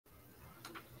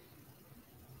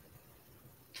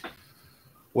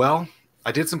Well,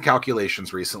 I did some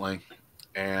calculations recently,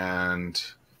 and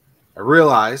I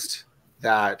realized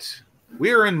that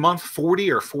we are in month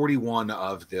 40 or 41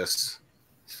 of this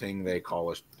thing they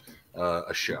call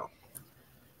a show.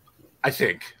 I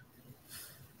think.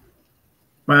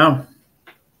 Wow.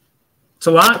 It's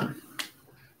a lot.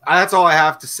 That's all I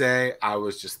have to say. I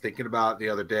was just thinking about it the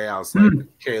other day. I was like,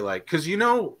 okay, like, because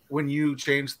when you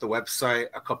changed the website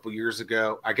a couple years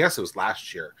ago, I guess it was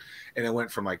last year, and it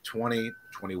went from like 20,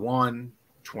 21,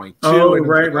 22, and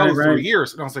right. 3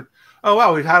 years. And I was like, oh,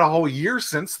 wow, we've had a whole year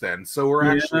since then. So we're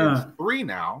actually in 3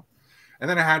 now. And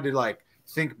then I had to like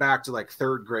think back to like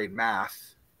 3rd grade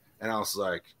math, and I was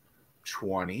like,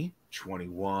 20,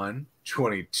 21,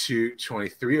 22,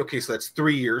 23. Okay, so that's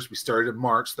 3 years. We started in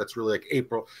March. That's really like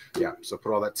April. Yeah, so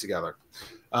put all that together.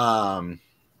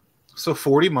 So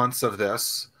 40 months of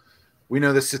this. We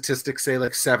know the statistics say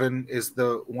like 7 is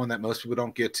the one that most people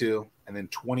don't get to. And then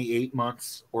 28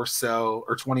 months or so,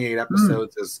 or 28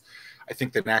 episodes is, I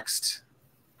think, the next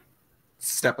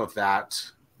step of that.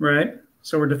 Right.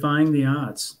 So we're defying the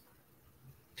odds.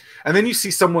 And then you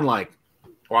see someone like,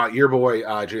 well, your boy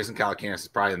Jason Calacanis is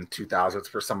probably in the 2000s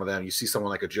for some of them. You see someone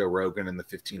like a Joe Rogan in the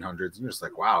 1500s, and you're just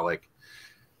like, wow, like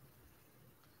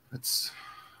that's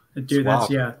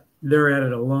yeah. They're at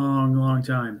it a long, long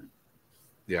time.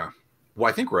 Yeah. Well,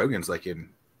 I think Rogan's like in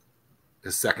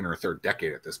his 2nd or 3rd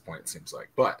decade at this point, it seems like.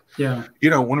 But yeah,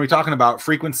 when we're talking about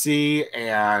frequency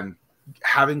and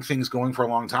having things going for a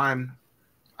long time,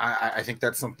 I think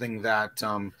that's something that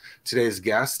today's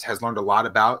guest has learned a lot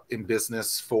about in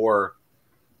business for,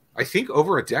 I think,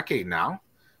 over a decade now.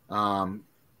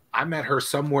 I met her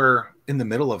somewhere in the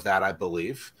middle of that, I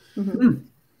believe. Mm-hmm.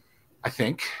 I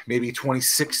think maybe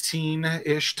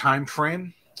 2016-ish time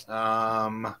frame.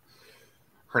 Her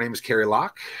name is Carrie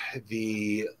Lauck,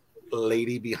 the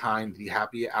lady behind the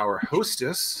Happy Hour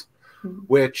Hostess,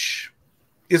 which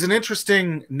is an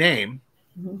interesting name.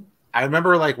 Mm-hmm. I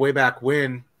remember like way back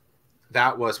when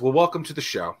that was, well, welcome to the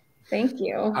show. Thank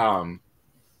you.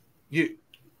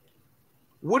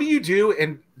 What do you do,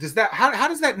 and how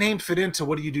does that name fit into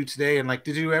what do you do today? And like,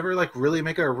 did you ever like really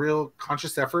make a real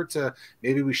conscious effort to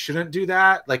maybe we shouldn't do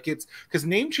that? Like, it's because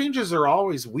name changes are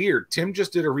always weird. Tim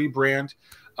just did a rebrand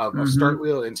of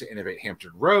Startwheel into Innovate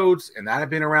Hampton Roads, and that had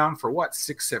been around for what,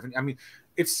 6, 7? I mean,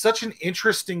 it's such an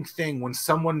interesting thing when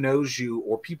someone knows you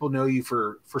or people know you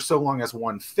for so long as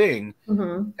one thing,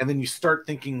 and then you start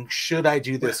thinking, should I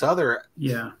do this other?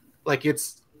 Yeah, like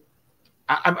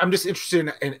I'm just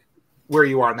interested in where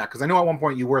you are on that, because I know at one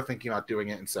point you were thinking about doing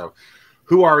it. And so,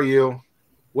 who are you?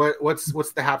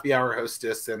 What's the Happy Hour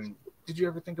Hostess? And did you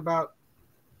ever think about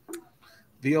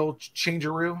the old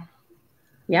changeroo?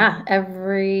 Yeah,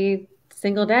 every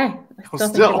single day. I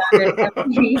still think about it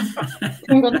every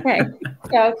single day.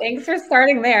 So thanks for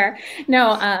starting there.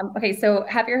 No, okay. So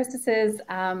Happy Hour Hostess is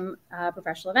a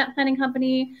professional event planning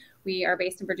company. We are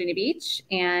based in Virginia Beach,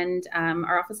 and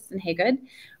our office is in Haygood.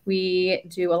 We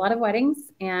do a lot of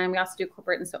weddings, and we also do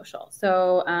corporate and social.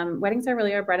 So weddings are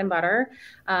really our bread and butter,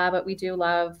 but we do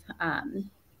love, a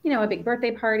big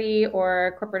birthday party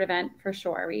or corporate event for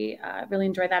sure. We really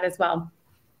enjoy that as well.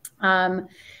 Do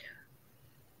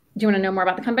you want to know more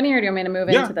about the company, or do you want me to move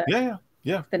into the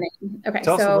the name? Okay,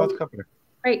 tell us about the company.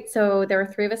 Right. So there are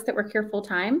 3 of us that work here full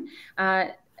time.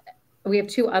 We have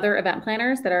 2 other event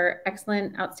planners that are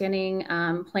excellent, outstanding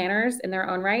planners in their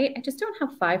own right. I just don't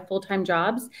have 5 full-time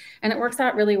jobs, and it works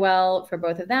out really well for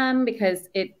both of them because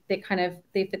they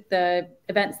fit the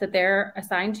events that they're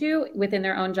assigned to within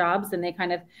their own jobs, and they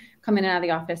kind of come in and out of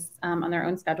the office on their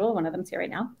own schedule. One of them's here right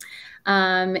now,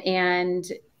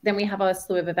 and then we have a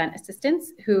slew of event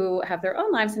assistants who have their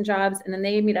own lives and jobs, and then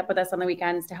they meet up with us on the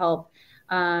weekends to help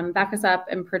back us up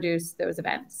and produce those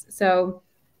events. So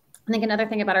I think another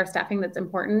thing about our staffing that's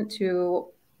important to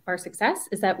our success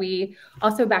is that we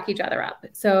also back each other up.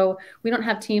 So we don't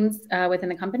have teams within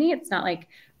the company. It's not like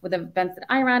with the events that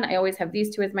I run, I always have these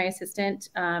 2 as my assistant.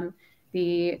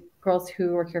 The girls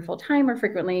who work here full time are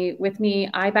frequently with me.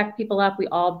 I back people up. We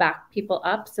all back people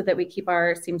up so that we keep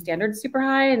our SEAM standards super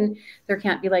high, and there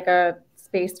can't be like a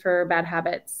space for bad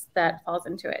habits that falls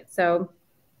into it. So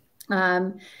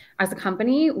as a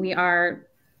company, we are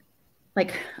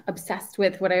like obsessed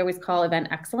with what I always call event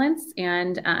excellence.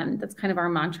 And that's kind of our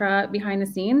mantra behind the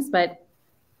scenes. But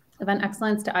event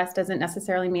excellence to us doesn't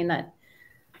necessarily mean that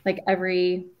like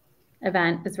every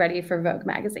event is ready for Vogue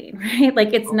magazine, right?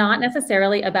 Like it's not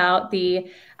necessarily about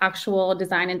the actual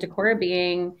design and decor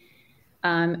being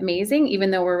amazing,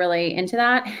 even though we're really into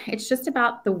that. It's just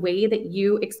about the way that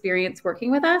you experience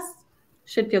working with us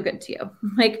should feel good to you.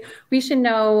 Like, we should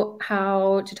know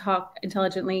how to talk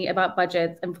intelligently about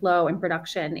budgets and flow and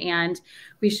production. And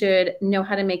we should know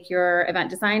how to make your event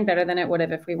design better than it would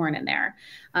have if we weren't in there.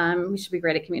 We should be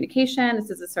great at communication. This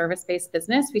is a service-based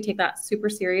business. We take that super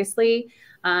seriously.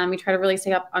 We try to really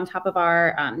stay up on top of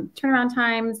our turnaround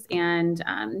times and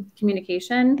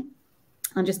communication.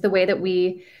 And just the way that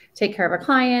we take care of our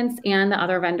clients and the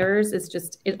other vendors is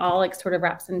just, it all like sort of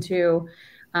wraps into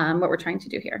what we're trying to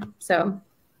do here. So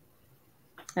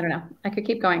I don't know. I could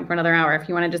keep going for another hour if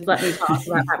you want to just let me talk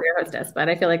about Happy Hour Hostess, but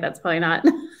I feel like that's probably not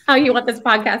how you want this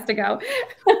podcast to go.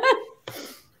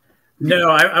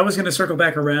 No, I was going to circle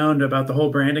back around about the whole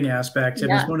branding aspect.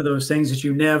 And it's one of those things that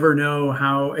you never know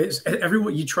how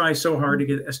everyone, you try so hard to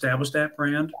get established that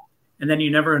brand, and then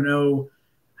you never know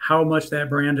how much that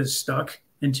brand is stuck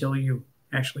until you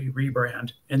actually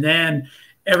rebrand. And then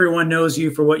everyone knows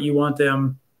you for what you want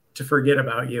them to forget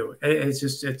about you.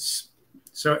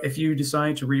 So if you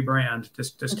decide to rebrand,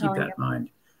 just keep that in mind.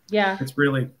 Yeah. It's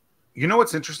really, you know,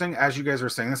 what's interesting as you guys were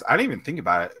saying this, I didn't even think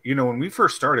about it. You know, when we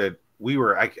first started, when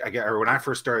I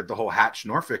first started the whole Hatch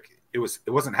Norfolk, it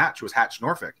wasn't Hatch, it was Hatch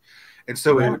Norfolk. And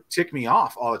so it would tick me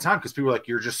off all the time because people were like,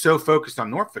 you're just so focused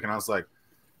on Norfolk. And I was like,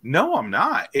 no, I'm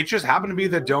not. It just happened to be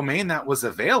the domain that was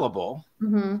available.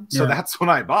 So that's when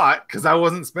I bought, because I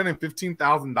wasn't spending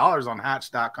 $15,000 on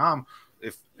hatch.com.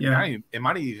 It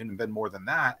might have even been more than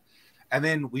that. And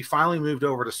then we finally moved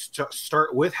over to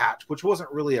start with Hatch, which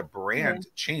wasn't really a brand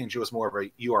change. It was more of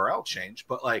a URL change.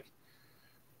 But like,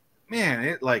 man,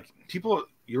 it like people,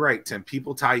 you're right, Tim,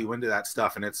 people tie you into that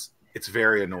stuff. And it's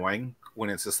very annoying when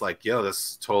it's just like, yo, this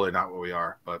is totally not what we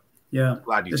are. But I'm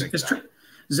glad you think that.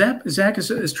 Zack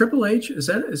is Triple H. Is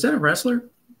that a wrestler?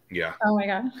 Yeah. Oh my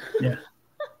God. Yeah.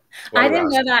 I didn't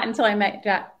know that until I met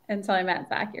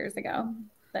Zack years ago.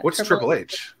 What's Triple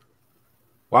H?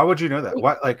 Why would you know that?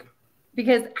 What, like?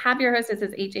 Because Happy Hour Hostess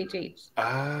is HHH.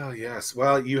 Oh, yes.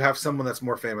 Well, you have someone that's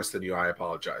more famous than you. I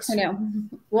apologize. I know.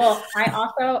 Well, I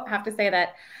also have to say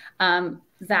that,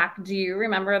 Zack, do you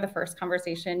remember the first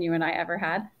conversation you and I ever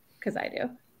had? Because I do.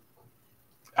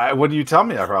 When you tell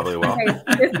me, I probably will. Okay,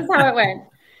 this is how it went.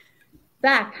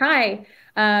 Zack, hi.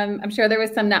 I'm sure there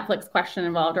was some Netflix question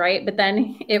involved, right? But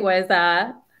then it was,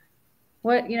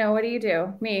 what do you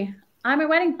do? Me, I'm a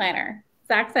wedding planner.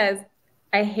 Zack says,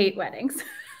 I hate weddings.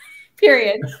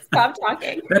 Period. Stop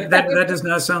talking. That does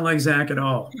not sound like Zack at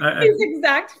all. His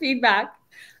exact feedback.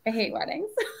 I hate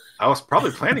weddings. I was probably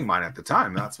planning mine at the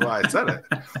time. That's why I said it,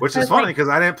 which is funny because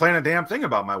I didn't plan a damn thing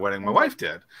about my wedding. My wife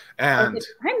did. And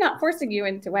I'm not forcing you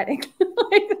into wedding.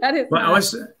 Like, that is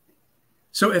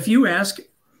so if you ask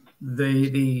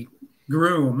the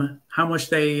groom how much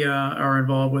they are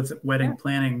involved with wedding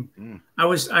planning,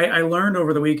 I learned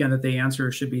over the weekend that the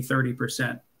answer should be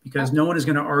 30%. Because no one is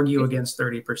going to argue against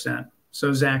 30%.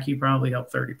 So Zack, you probably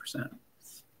helped 30%.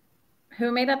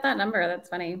 Who made up that number? That's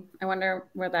funny. I wonder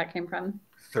where that came from.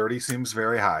 30 seems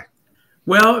very high.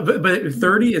 Well, but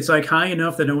 30, it's like high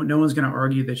enough that no one's going to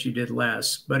argue that you did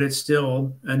less, but it's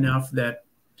still enough that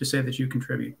to say that you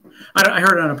contribute. I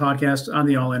heard it on a podcast, on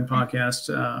the All In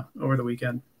podcast over the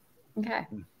weekend. Okay.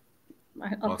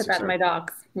 I'll put that in my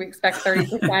docs. We expect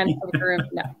 30% of grooms.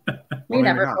 No, we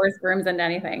never force grooms into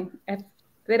anything. If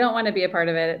they don't want to be a part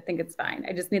of it, I think it's fine.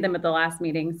 I just need them at the last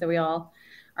meeting so we all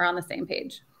are on the same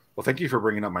page. Well, thank you for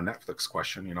bringing up my Netflix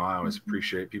question. You know, I always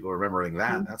appreciate people remembering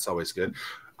that. That's always good.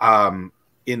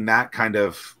 In that kind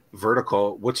of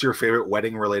vertical, what's your favorite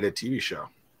wedding-related TV show?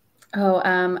 Oh,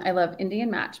 I love Indian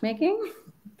matchmaking.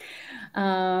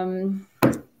 4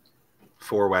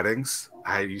 Weddings.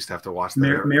 I used to have to watch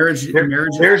that. Marriage.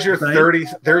 There's your 30.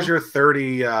 There's your 30.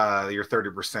 Your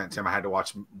 30%, Tim. I had to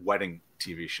watch wedding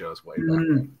TV shows way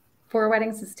back. 4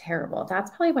 Weddings is terrible.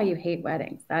 That's probably why you hate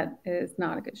weddings. That is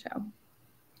not a good show.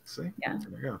 See, yeah. There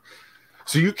we go.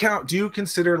 So do you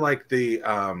consider like the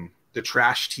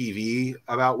trash TV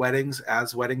about weddings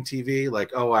as wedding TV?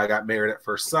 Like, oh, I got married at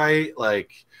first sight.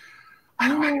 Like,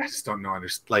 I just don't know.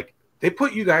 Like, they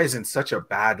put you guys in such a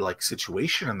bad like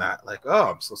situation in that. Like,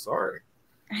 oh, I'm so sorry.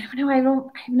 I don't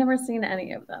know. I've never seen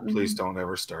any of them. Please don't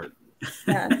ever start.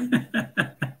 Yeah.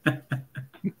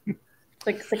 It's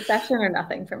like Succession or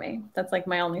nothing for me. That's like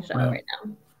my only show right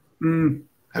now.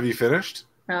 Have you finished?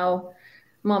 No.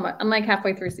 I'm like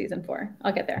halfway through season 4.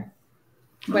 I'll get there.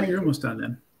 Well, you're almost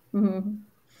done then.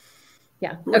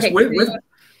 Yeah. Okay.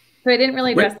 So I didn't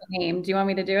really address the name. Do you want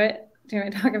me to do it? Do you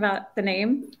want me to talk about the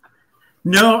name?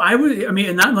 No, I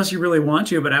mean, not unless you really want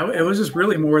to, but it was just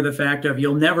really more the fact of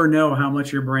you'll never know how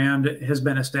much your brand has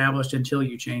been established until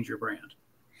you change your brand.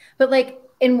 But like,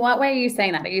 in what way are you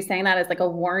saying that? Are you saying that as like a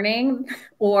warning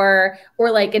or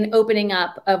like an opening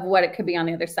up of what it could be on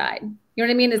the other side? You know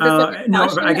what I mean? Is this no,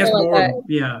 I guess like more.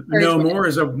 Yeah, no, more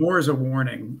is a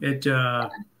warning. It's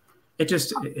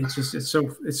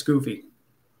goofy.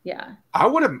 Yeah. I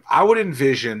would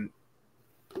envision,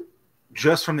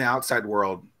 just from the outside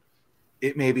world,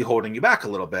 it may be holding you back a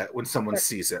little bit when someone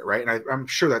sees it, right? And I'm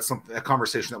sure that's a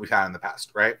conversation that we've had in the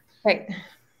past, right? Right.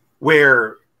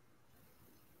 Where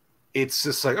it's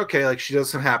just like, okay, like she does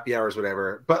some happy hours,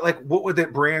 whatever, but like, what would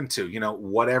that brand to,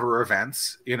 whatever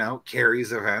events,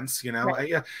 Carrie's events, Right.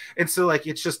 yeah. And so like,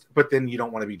 it's just, but then you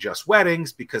don't want to be just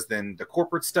weddings, because then the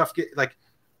corporate stuff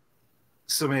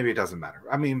so maybe it doesn't matter.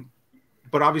 I mean,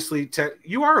 but obviously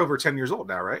you are over 10 years old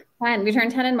now, right? 10. We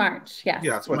turned 10 in March. Yes.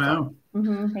 Yeah, that's what I thought.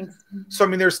 Thanks. So I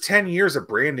mean, there's 10 years of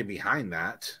branding behind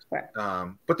that. Right.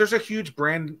 But there's a huge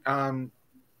brand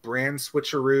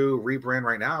switcheroo, rebrand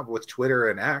right now with Twitter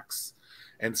and X.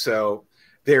 And so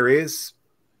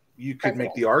you could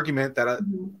make the argument that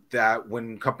that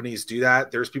when companies do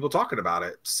that, there's people talking about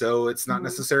it. So it's not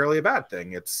necessarily a bad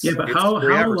thing. But how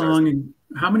long and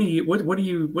how many,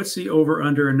 what's the over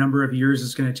under a number of years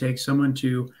it's going to take someone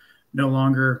to no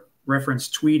longer reference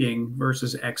tweeting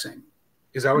versus Xing?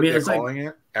 Is that what they're calling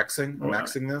it? Xing?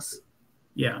 Maxing this?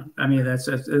 Yeah. I mean,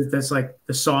 that's like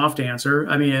the soft answer.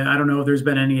 I mean, I don't know if there's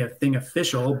been anything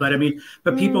official, but I mean,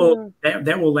 people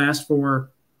that will last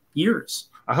for years.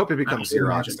 I hope it becomes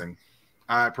Xeroxing.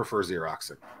 I prefer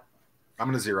Xeroxing. I'm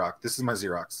going to Xerox. This is my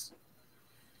Xerox.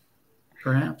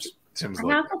 Perhaps. Tim's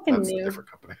like that's a different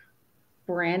company.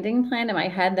 Branding plan in my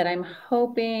head that I'm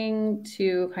hoping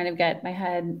to kind of get my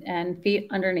head and feet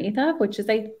underneath of, which is,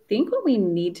 I think what we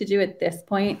need to do at this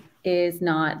point is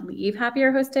not leave Happy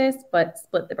Hour Hostess, but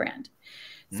split the brand.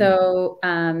 So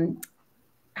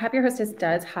Happy Hour Hostess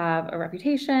does have a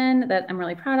reputation that I'm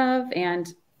really proud of,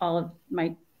 and all of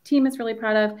my team is really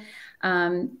proud of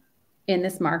in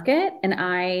this market.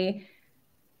 And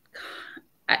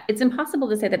it's impossible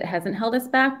to say that it hasn't held us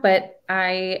back, but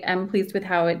I am pleased with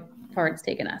how far it's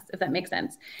taken us, if that makes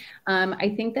sense.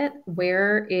 I think that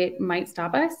where it might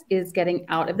stop us is getting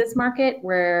out of this market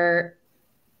where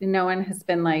no one has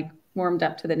been warmed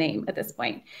up to the name at this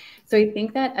point. So I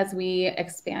think that as we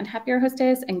expand Happy Hour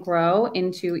Hostess and grow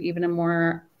into even a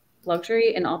more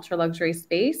luxury and ultra luxury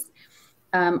space,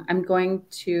 I'm going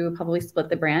to probably split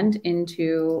the brand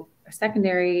into a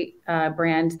secondary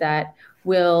brand that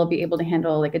will be able to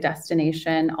handle a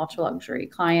destination ultra luxury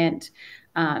client,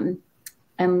 and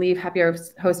leave Happy Hour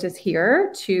Hostess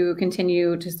here to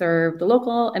continue to serve the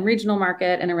local and regional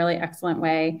market in a really excellent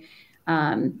way.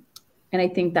 And I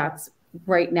think that's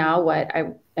right now what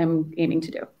I am aiming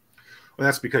to do. Well,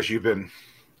 that's because you've been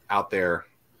out there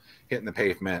hitting the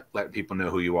pavement, letting people know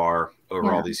who you are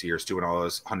over all these years, doing all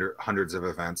those hundreds of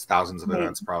events, thousands of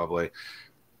events, probably.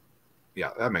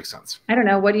 Yeah, that makes sense. I don't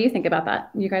know. What do you think about that?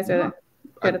 You guys are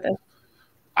good at this.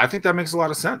 I think that makes a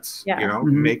lot of sense. Yeah.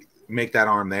 Make that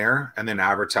arm there, and then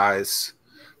advertise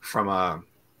from a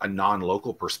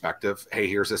non-local perspective. Hey,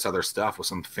 here's this other stuff with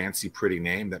some fancy, pretty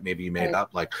name that maybe you made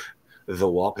up, like The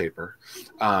Wallpaper.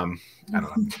 I don't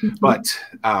know, but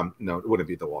no, it wouldn't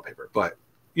be The Wallpaper, but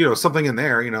something in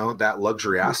there, that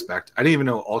luxury aspect. I didn't even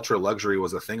know ultra luxury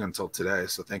was a thing until today.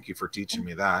 So thank you for teaching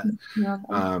me that.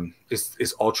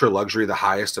 Is ultra luxury the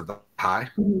highest of the high?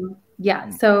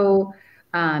 Yeah. So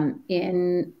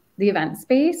in the event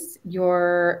space,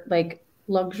 your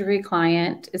luxury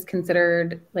client is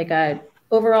considered a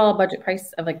overall budget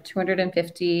price of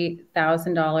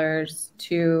 $250,000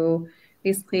 to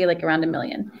basically around $1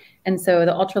 million. And so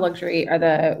the ultra luxury are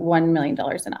the $1 million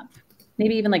and up,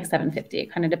 maybe even $750.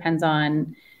 It kind of depends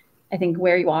on, I think,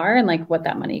 where you are and what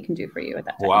that money can do for you at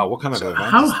that time. Wow, what kind of event?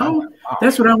 How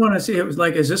that's what I want to see. It was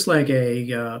is this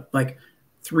a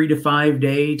 3 to 5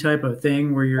 day type of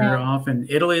thing where you're off in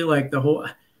Italy, the whole?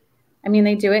 I mean,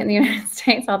 they do it in the United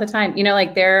States all the time.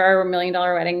 There are $1 million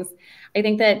weddings. I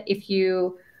think that if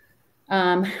you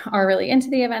are really into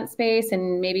the event space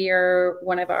and maybe you're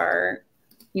one of our,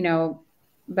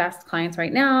 best clients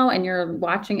right now, and you're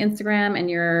watching Instagram and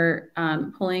you're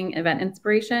pulling event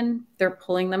inspiration, they're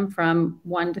pulling them from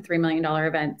 $1 to $3 million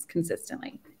events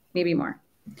consistently, maybe more.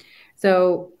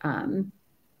 So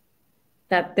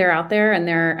that they're out there and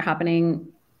they're happening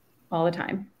all the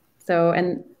time. So,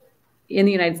 and in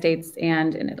the United States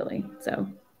and in Italy. So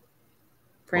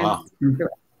France.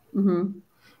 Wow.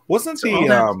 Wasn't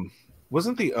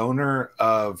the owner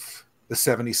of the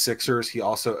 76ers, he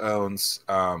also owns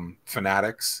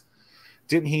Fanatics.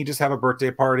 Didn't he just have a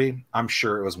birthday party? I'm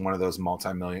sure it was one of those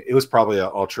multi-million. It was probably an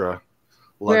ultra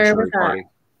luxury party.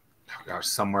 Oh gosh,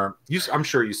 somewhere. I'm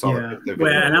sure you saw the video.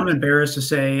 Well, and I'm embarrassed to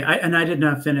say, I did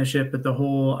not finish it, but the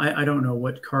whole, I don't know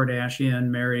what Kardashian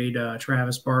married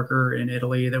Travis Barker in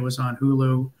Italy that was on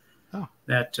Hulu. Oh.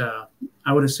 That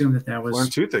I would assume that was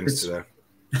learned 2 things today.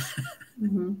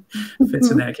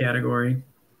 Fits in that category.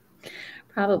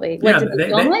 Probably. What, did they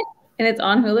film it? And it's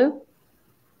on Hulu?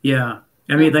 Yeah.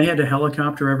 I mean, they had to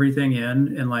helicopter everything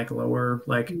in and like lower,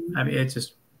 like, I mean, it's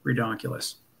just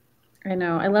ridiculous. I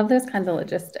know. I love those kinds of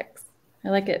logistics. I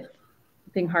like it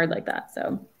being hard like that.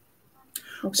 So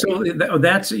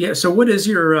that's, yeah. So what is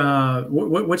your,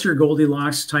 what's your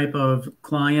Goldilocks type of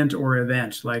client or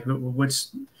event? Like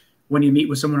what's, when you meet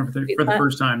with someone for the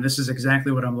first time, this is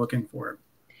exactly what I'm looking for.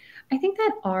 I think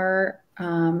that our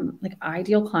like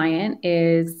ideal client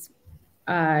is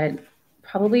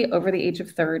probably over the age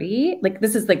of 30. Like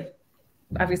this is like,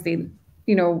 obviously,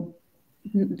 you know,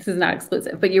 this is not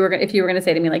exclusive, but if you were going to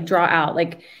say to me, like, draw out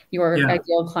like your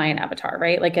ideal client avatar,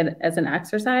 right? Like as an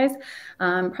exercise,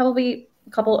 probably a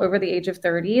couple over the age of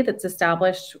 30 that's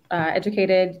established,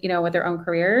 educated, you know, with their own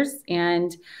careers,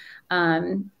 and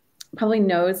probably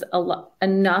knows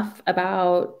enough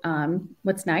about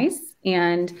what's nice,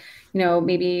 and, you know,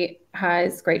 maybe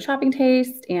has great shopping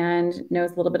taste and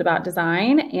knows a little bit about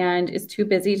design and is too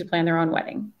busy to plan their own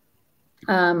wedding.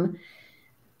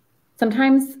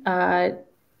 Sometimes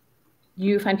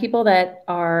you find people that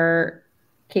are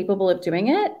capable of doing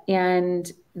it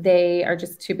and they are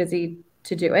just too busy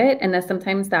to do it. And then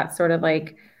sometimes that's sort of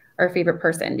like our favorite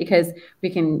person, because we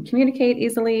can communicate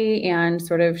easily and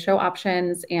sort of show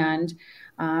options, and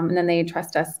then they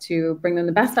trust us to bring them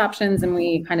the best options, and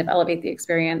we kind of elevate the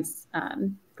experience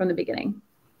from the beginning.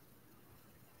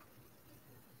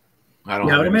 I don't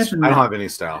have any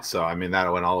style, so I mean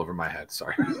that went all over my head.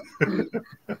 Sorry.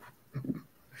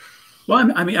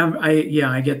 Well,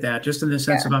 I get that. Just in the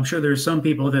sense of, I'm sure there's some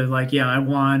people that are like, I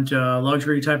want a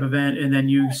luxury type event, and then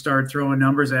you start throwing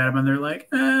numbers at them, and they're like,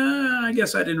 I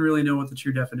guess I didn't really know what the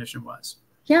true definition was.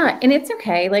 Yeah, and it's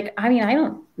okay. Like, I mean, I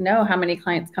don't know how many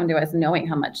clients come to us knowing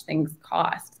how much things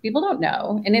cost. People don't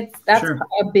know, and that's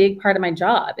a big part of my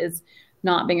job, is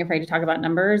not being afraid to talk about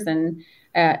numbers and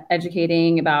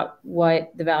educating about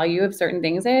what the value of certain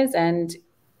things is. And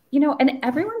you know, and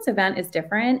everyone's event is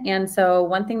different. And so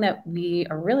one thing that we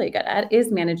are really good at is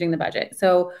managing the budget.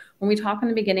 So when we talk in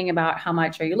the beginning about how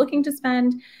much are you looking to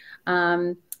spend,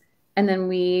 and then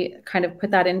we kind of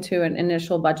put that into an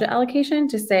initial budget allocation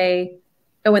to say,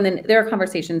 oh, and then there are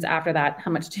conversations after that.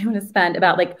 How much do you want to spend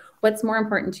about, like, what's more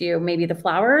important to you? Maybe the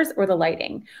flowers or the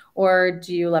lighting, or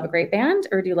do you love a great band,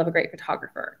 or do you love a great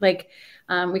photographer? Like,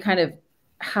 we kind of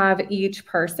have each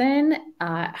person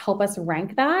help us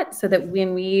rank that, so that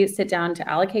when we sit down to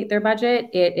allocate their budget,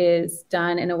 it is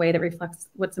done in a way that reflects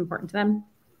what's important to them.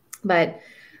 But,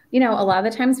 you know, a lot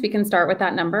of the times we can start with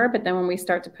that number, but then when we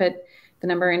start to put the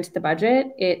number into the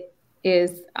budget, it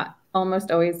is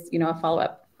almost always, you know, a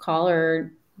follow-up call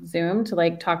or Zoom to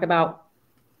like talk about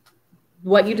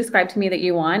what you described to me that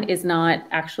you want is not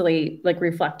actually like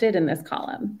reflected in this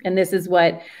column. And this is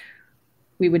what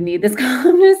we would need this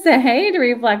column to say to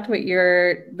reflect what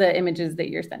the images that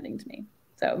you're sending to me.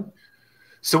 So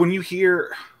when you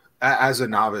hear, as a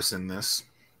novice in this,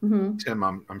 Tim,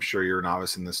 I'm sure you're a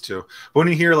novice in this too, but when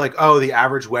you hear like, oh, the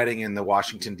average wedding in the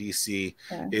Washington, D.C.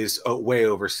 is way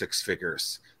over 6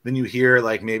 figures, then you hear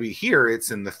like maybe here it's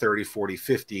in the 30, 40,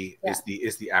 50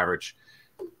 is the average.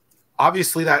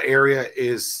 Obviously that area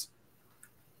is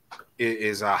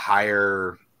a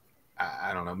higher,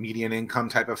 I don't know, median income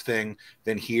type of thing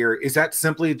than here. Is that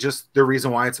simply just the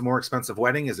reason why it's a more expensive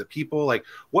wedding? Is it people? Like,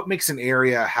 what makes an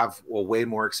area have a way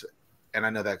more, and I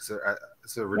know that's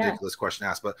it's a ridiculous question to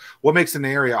ask, but what makes an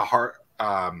area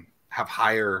have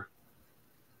higher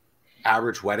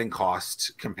average wedding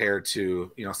cost compared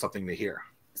to, you know, something to here?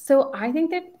 So I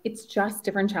think that it's just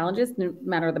different challenges no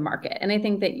matter the market. And I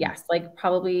think that, yes, like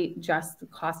probably just the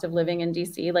cost of living in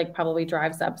DC, like probably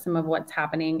drives up some of what's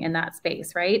happening in that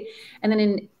space. Right. And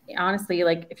then honestly,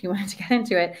 like if you wanted to get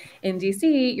into it in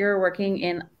DC, you're working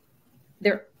in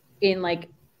like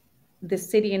the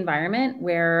city environment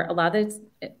where a lot of these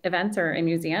events are in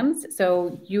museums.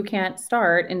 So you can't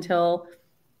start until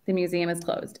the museum is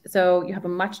closed. So you have a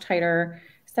much tighter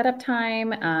setup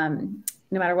time.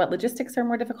 No matter what, logistics are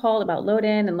more difficult about load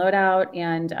in and load out,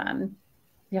 and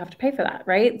you have to pay for that,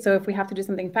 right? So if we have to do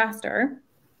something faster,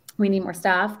 we need more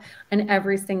staff in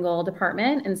every single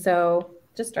department, and so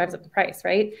it just drives up the price,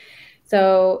 right?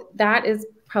 So that is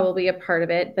probably a part of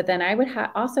it. But then I would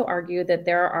also argue that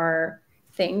there are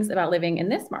things about living in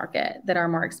this market that are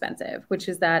more expensive, which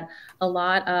is that a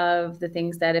lot of the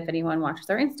things that, if anyone watches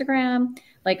our Instagram,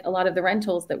 like a lot of the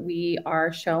rentals that we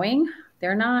are showing,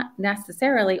 they're not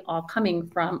necessarily all coming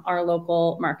from our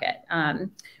local market.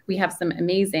 We have some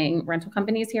amazing rental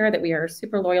companies here that we are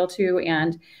super loyal to,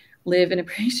 and live in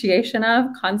appreciation of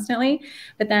constantly.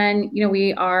 But then, you know,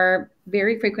 we are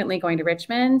very frequently going to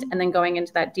Richmond and then going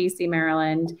into that DC,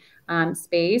 Maryland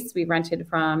space. We rented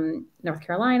from North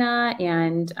Carolina,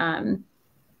 and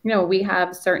you know, we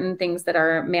have certain things that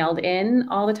are mailed in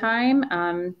all the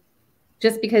time,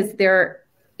 just because there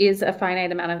is a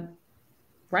finite amount of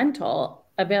rental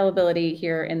availability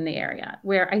here in the area,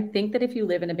 where I think that if you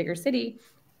live in a bigger city,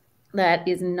 that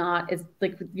is not as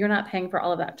like, you're not paying for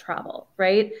all of that travel,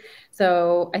 right?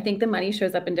 So I think the money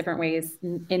shows up in different ways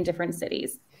in different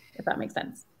cities, if that makes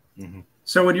sense. Mm-hmm.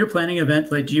 So when you're planning an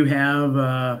event, like, do you have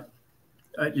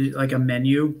like a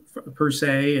menu per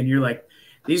se, and you're like,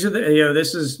 these are the, you know,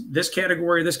 this is this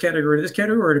category, this category, this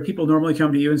category, or do people normally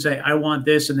come to you and say, I want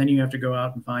this, and then you have to go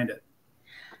out and find it?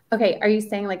 Okay, are you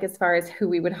saying like as far as who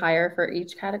we would hire for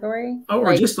each category? Oh,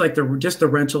 or just like the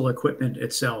rental equipment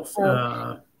itself?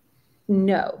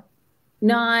 No,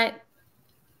 not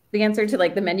the answer to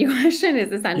like the menu question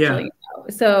is essentially no.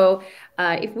 So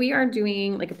if we are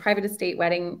doing like a private estate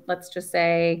wedding, let's just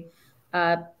say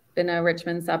in a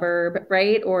Richmond suburb,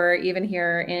 right? Or even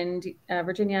here in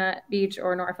Virginia Beach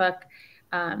or Norfolk,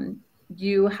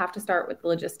 you have to start with the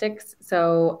logistics.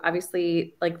 So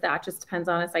obviously like that just depends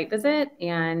on a site visit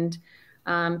and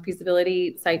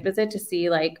feasibility site visit to see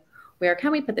like, where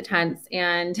can we put the tents,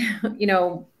 and, you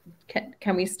know,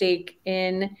 can we stake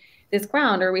in this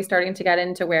ground? Or are we starting to get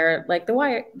into where like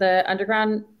the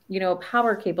underground, you know,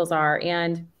 power cables are,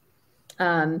 and,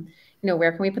 you know,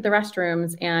 where can we put the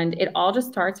restrooms? And it all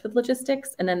just starts with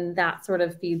logistics, and then that sort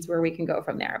of feeds where we can go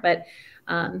from there. But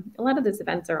a lot of these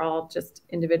events are all just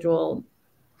individual.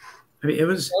 I mean, it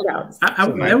was,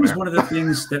 that was one of the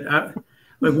things that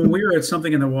like when we were at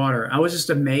Something in the Water, I was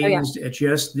just amazed at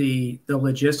just the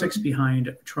logistics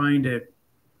behind trying to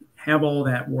have all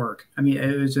that work. I mean,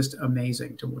 it was just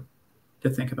amazing to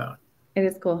think about. It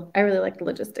is cool. I really like the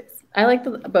logistics. I like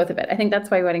both of it. I think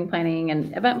that's why wedding planning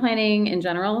and event planning in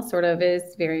general sort of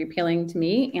is very appealing to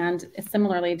me. And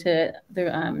similarly to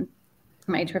the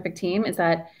my terrific team, is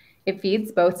that it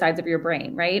feeds both sides of your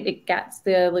brain, right? It gets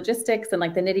the logistics and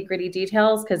like the nitty gritty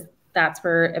details, because that's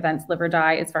where events live or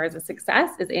die as far as a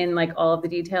success, is in like all of the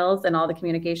details and all the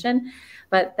communication.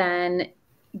 But then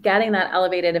getting that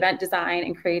elevated event design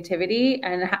and creativity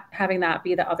and having that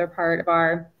be the other part of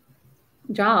our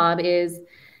job is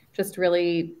just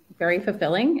really very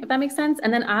fulfilling, if that makes sense.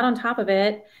 And then add on top of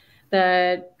it,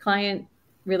 the client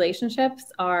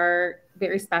relationships are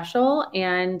very special,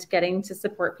 and getting to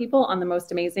support people on the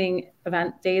most amazing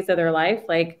event days of their life.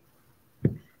 Like,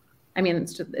 I mean,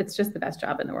 it's just the best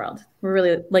job in the world. We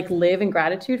really like live in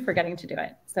gratitude for getting to do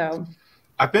it. So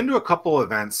I've been to a couple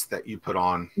events that you put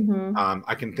on. Mm-hmm.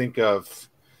 I can think of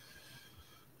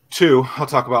two. I'll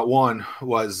talk about one.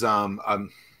 Was a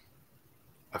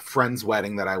friend's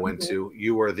wedding that I went Mm-hmm. to.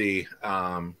 You were the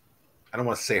I don't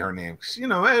want to say her name, because you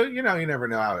never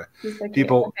know how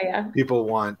people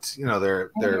want, you know,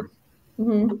 their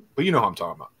Mm-hmm. but you know who I'm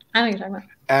talking about. I know what you're talking about.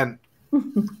 And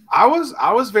I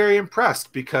was very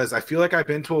impressed, because I feel like I've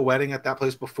been to a wedding at that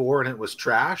place before and it was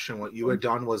trash, and what you had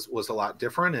done was a lot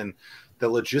different, and the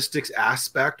logistics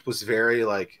aspect was very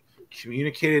like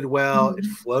communicated well. Mm-hmm. It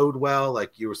flowed well.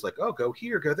 Like you was like, oh, go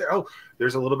here, go there. Oh,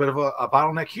 there's a little bit of a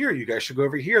bottleneck here. You guys should go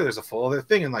over here. There's a full other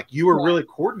thing. And like you were really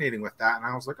coordinating with that. And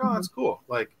I was like, oh, that's cool.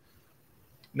 Like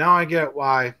now I get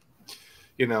why,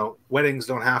 you know, weddings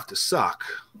don't have to suck.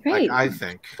 Great. Like I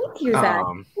think. Thank you, Zack.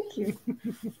 Thank you.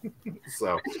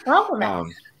 So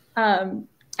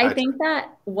I think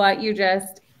that what you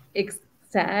just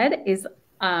said is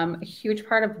a huge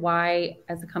part of why,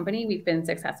 as a company, we've been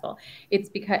successful. It's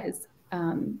because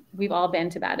we've all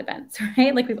been to bad events,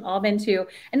 right? Like we've all been to,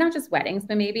 and not just weddings,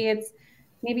 but maybe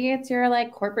it's your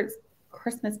like corporate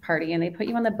Christmas party, and they put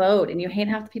you on the boat and you hate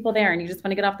half the people there, and you just want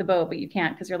to get off the boat, but you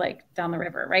can't because you're like down the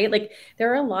river, right? Like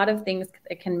there are a lot of things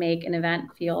that can make an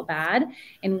event feel bad,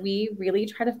 and we really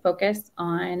try to focus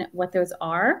on what those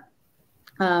are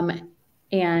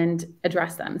and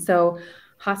address them. So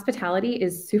hospitality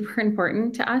is super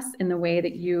important to us in the way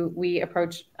that we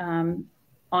approach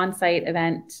on-site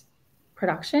event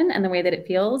production and the way that it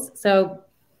feels. So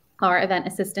our event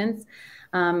assistants,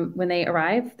 when they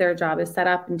arrive, their job is set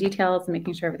up and details and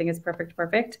making sure everything is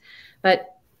perfect.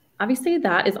 But obviously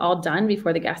that is all done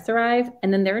before the guests arrive.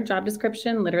 And then their job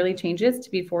description literally changes to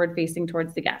be forward facing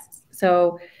towards the guests.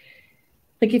 So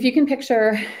like if you can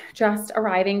picture just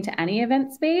arriving to any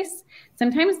event space,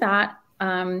 sometimes that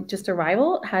just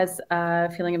arrival has a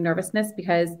feeling of nervousness,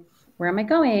 because where am I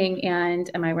going?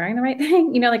 And am I wearing the right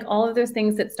thing? You know, like all of those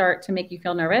things that start to make you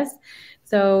feel nervous.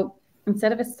 So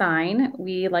instead of a sign,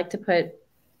 we like to put,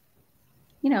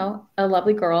 you know, a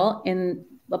lovely girl in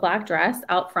a black dress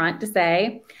out front to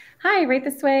say, hi, right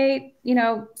this way, you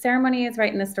know, ceremony is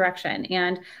right in this direction.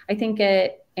 And I think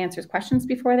it answers questions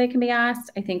before they can be asked.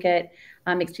 I think it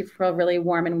makes people feel really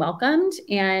warm and welcomed,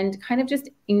 and kind of just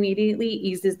immediately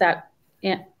eases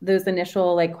those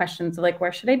initial like questions of like,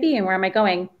 where should I be and where am I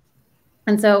going?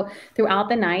 And so throughout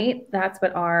the night, that's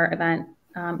what our event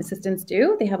assistants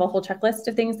do. They have a whole checklist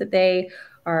of things that they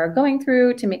are going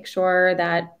through to make sure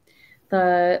that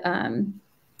the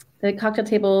cocktail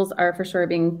tables are for sure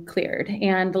being cleared,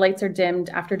 and the lights are dimmed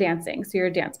after dancing. So your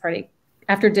dance party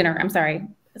after dinner, I'm sorry,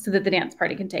 so that the dance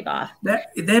party can take off.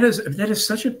 That is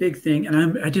such a big thing.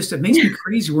 And it makes me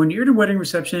crazy when you're at a wedding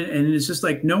reception and it's just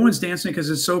like, no one's dancing because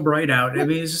it's so bright out. I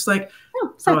mean, it's just like,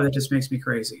 oh, that just makes me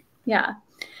crazy. Yeah.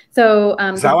 So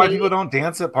is that why people don't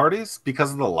dance at parties?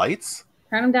 Because of the lights?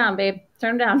 Turn them down, babe.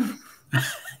 Turn them down.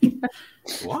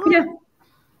 What? Yeah.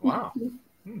 Wow.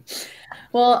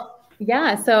 Well,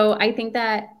 yeah. So I think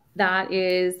that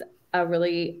is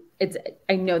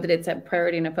I know that it's a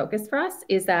priority and a focus for us,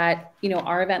 is that, you know,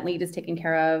 our event lead is taking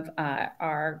care of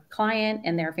our client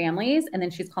and their families, and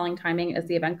then she's calling timing as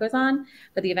the event goes on.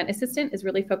 But the event assistant is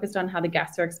really focused on how the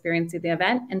guests are experiencing the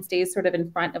event and stays sort of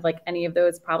in front of like any of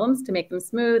those problems to make them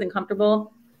smooth and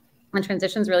comfortable and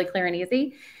transitions really clear and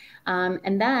easy.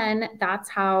 And then that's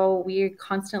how we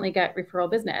constantly get referral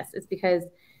business, is because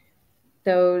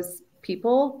those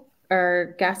people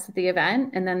are guests at the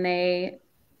event, and then they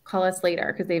call us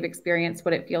later because they've experienced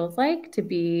what it feels like to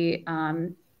be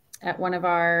at one of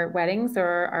our weddings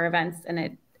or our events. And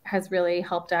it has really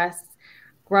helped us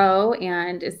grow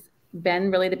and has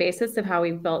been really the basis of how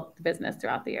we've built the business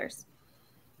throughout the years.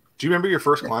 Do you remember your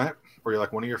first client, or you're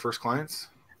like one of your first clients?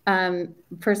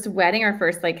 First wedding or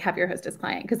first like Happy Hour Hostess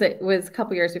client? Because it was a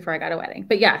couple years before I got a wedding.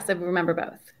 But yes, I remember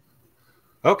both.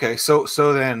 Okay, so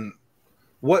then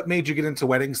what made you get into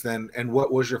weddings then, and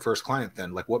what was your first client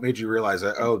then? Like, what made you realize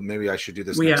that, oh, maybe I should do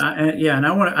this? Well, and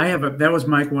that was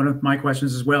one of my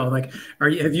questions as well. Like,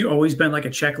 have you always been like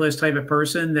a checklist type of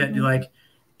person that like,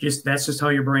 that's just how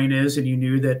your brain is, and you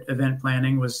knew that event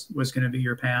planning was going to be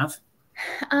your path?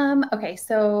 Okay,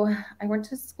 so I went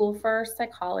to school for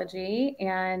psychology,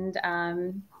 and I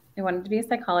wanted to be a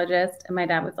psychologist, and my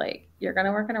dad was like, you're going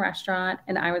to work in a restaurant.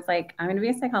 And I was like, I'm going to be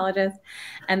a psychologist.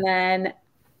 And then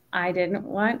I didn't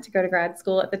want to go to grad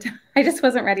school at the time. I just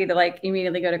wasn't ready to like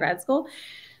immediately go to grad school.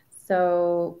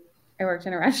 So I worked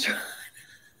in a restaurant.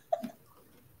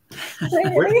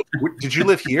 Did you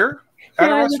live here?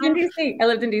 Yeah, I lived in DC. I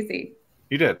lived in DC.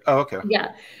 You did? Oh, okay.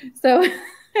 Yeah. So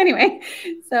anyway,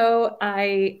 so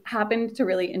I happened to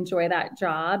really enjoy that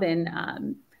job,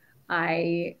 and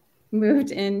I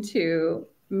moved into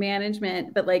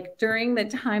management. But like during the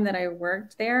time that I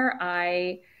worked there,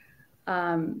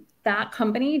 that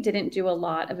company didn't do a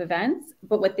lot of events,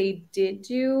 but what they did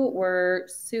do were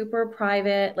super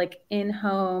private, like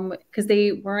in-home, because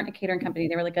they weren't a catering company.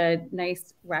 They were like a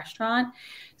nice restaurant.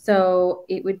 So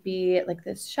it would be like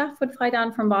this chef would fly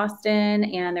down from Boston,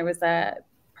 and there was a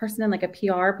person in like a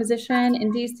PR position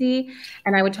in DC,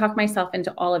 and I would talk myself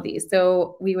into all of these.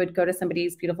 So we would go to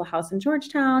somebody's beautiful house in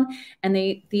Georgetown, and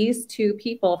these two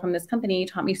people from this company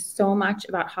taught me so much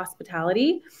about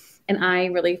hospitality. And I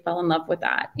really fell in love with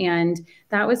that. And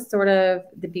that was sort of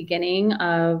the beginning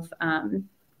of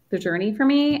the journey for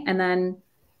me. And then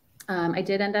I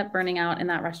did end up burning out in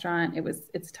that restaurant.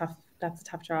 It's tough. That's a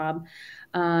tough job.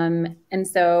 And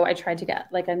so I tried to get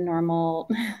like a normal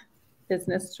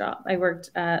business job. I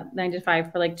worked 9 to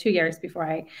 5 for like 2 years before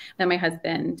I met my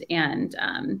husband. And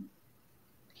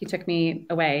he took me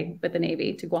away with the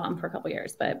Navy to Guam for a couple of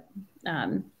years. But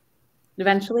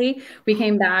eventually we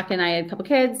came back, and I had a couple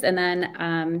kids, and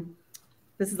then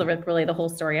this is really the whole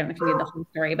story. I don't know if you need the whole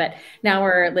story, but now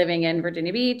we're living in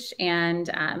Virginia Beach,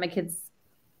 and my kids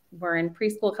were in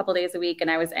preschool a couple days a week, and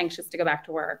I was anxious to go back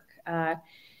to work.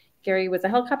 Gary was a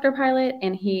helicopter pilot,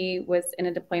 and he was in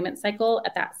a deployment cycle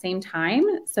at that same time.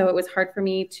 So it was hard for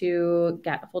me to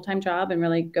get a full-time job and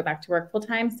really go back to work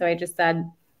full-time. So I just said,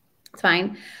 it's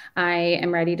fine. I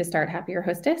am ready to start Happy Hour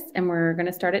Hostess, and we're going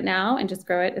to start it now and just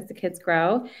grow it as the kids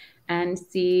grow and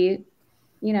see,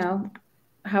 you know,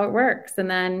 how it works. And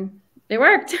then it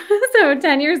worked. So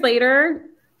 10 years later,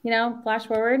 you know, flash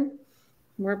forward,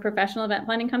 we're a professional event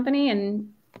planning company,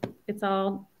 and it's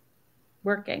all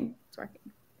working. It's working.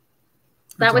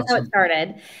 So that was awesome. How it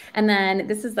started. And then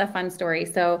this is the fun story.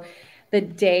 So the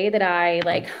day that I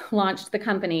like launched the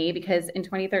company, because in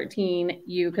 2013,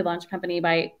 you could launch a company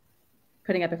by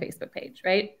putting up a Facebook page,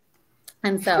 right?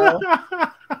 And so,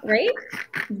 right?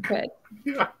 Good.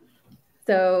 Yeah.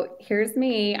 So here's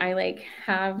me. I like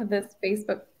have this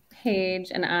Facebook page,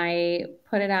 and I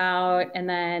put it out, and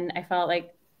then I felt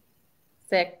like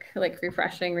sick, like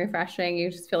refreshing.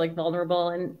 You just feel like vulnerable,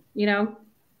 and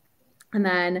and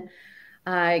then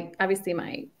obviously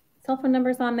my cell phone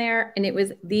number's on there, and it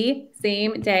was the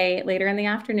same day later in the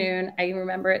afternoon. I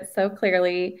remember it so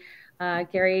clearly.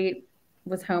 Gary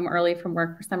was home early from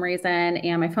work for some reason,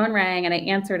 and my phone rang, and I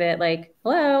answered it like,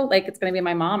 hello, like it's going to be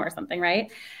my mom or something,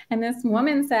 right? And this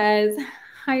woman says,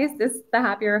 hi, is this the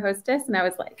Happy Hour Hostess? And I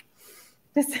was like,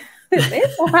 this is the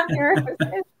Happy Hour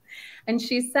Hostess. And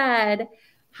she said,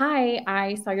 hi,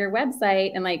 I saw your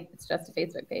website, and like, it's just a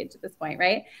Facebook page at this point,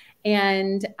 right?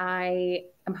 And I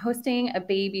am hosting a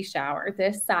baby shower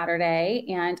this Saturday,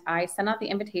 and I sent out the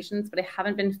invitations, but I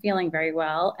haven't been feeling very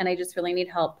well, and I just really need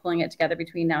help pulling it together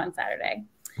between now and Saturday.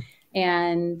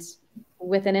 And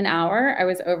within an hour, I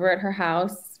was over at her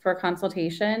house for a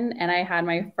consultation, and I had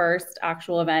my first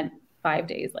actual event 5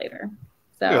 days later.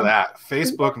 So look at that.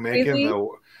 Facebook making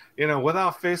the,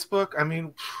 without Facebook, I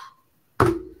mean,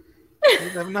 you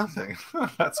have nothing.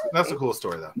 That's a cool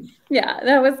story though. Yeah,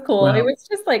 that was cool. Wow. It was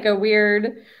just like a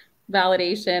weird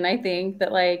validation, I think,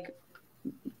 that like,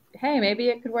 hey, maybe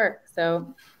it could work.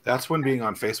 So that's when being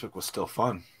on Facebook was still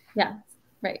fun. Yeah,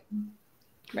 right.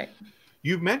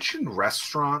 You mentioned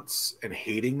restaurants and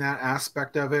hating that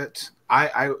aspect of it.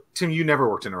 Tim, you never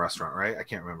worked in a restaurant, right? I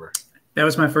can't remember. That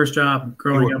was my first job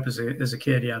growing up as a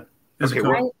kid. Yeah. Okay.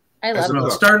 I love it. I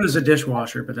started as a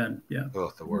dishwasher, but then, yeah.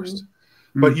 Oh, the worst. Mm-hmm.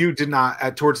 But you did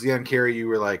not, towards the end, Carrie, you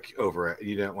were like over it.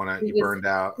 You didn't want to, you burned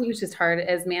out. It was just hard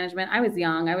as management. I was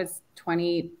young. I was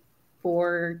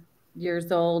 24 years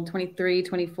old, 23,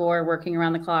 24, working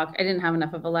around the clock. I didn't have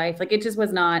enough of a life. Like it just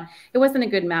was not, it wasn't a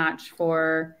good match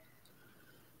for,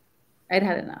 I'd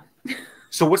had enough.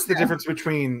 So what's the difference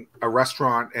between a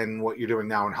restaurant and what you're doing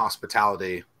now in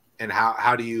hospitality? And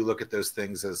how do you look at those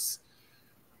things as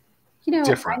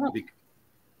different?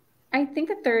 I think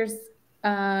that there's,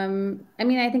 I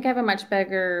think I have a much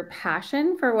bigger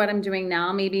passion for what I'm doing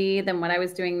now, maybe than what I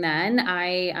was doing then.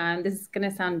 This is going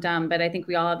to sound dumb, but I think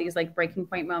we all have these like breaking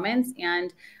point moments.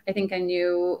 And I think I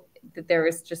knew that there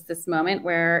was just this moment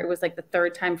where it was like the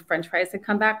third time French fries had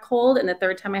come back cold. And the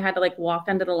third time I had to like walk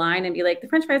under the line and be like, the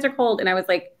French fries are cold. And I was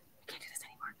like, I can't do this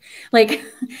anymore.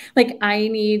 Like I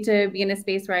need to be in a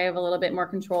space where I have a little bit more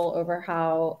control over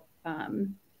how, I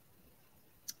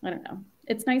don't know.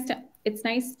 It's nice to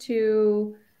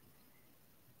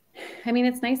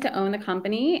own the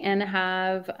company and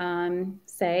have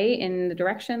say in the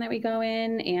direction that we go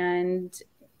in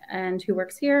and who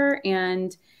works here,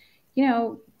 and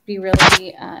be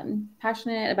really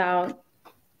passionate about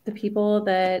the people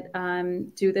that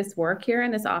do this work here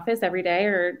in this office every day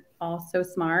are all so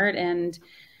smart, and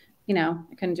I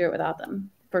couldn't do it without them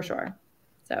for sure.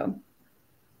 So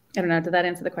I don't know, did that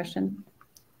answer the question?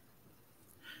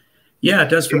 Yeah, it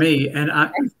does for me. And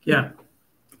I'm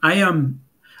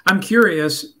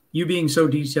curious, you being so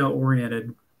detail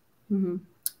oriented, mm-hmm.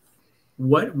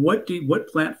 what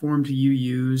platform do you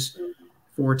use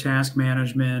for task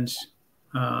management,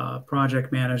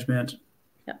 project management?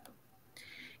 Yeah.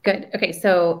 Good. Okay.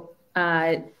 So,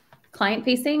 client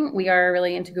facing, we are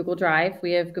really into Google Drive.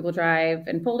 We have Google Drive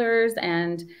and folders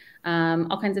and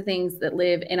all kinds of things that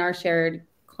live in our shared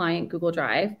client Google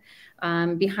Drive.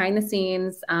 Behind the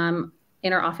scenes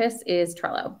in our office is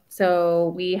Trello.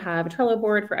 So we have a Trello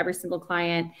board for every single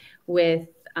client with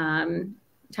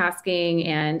tasking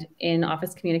and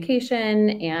in-office communication,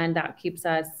 and that keeps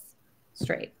us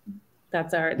straight.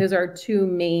 Those are our two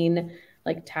main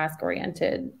like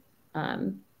task-oriented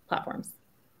platforms.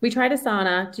 We tried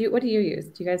Asana. What do you use?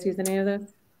 Do you guys use any of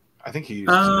those? I think you use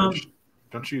Notion.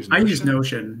 Don't you use Notion? I use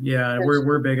Notion. Yeah,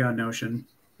 we're big on Notion.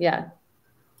 Yeah.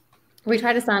 We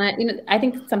tried Asana. I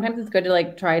think sometimes it's good to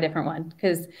like try a different one,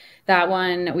 because that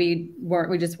one we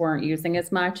just weren't using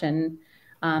as much. And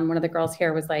one of the girls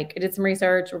here was like, I did some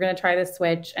research. We're going to try this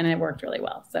switch, and it worked really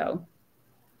well. So.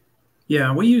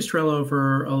 Yeah, we use Trello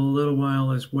for a little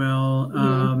while as well,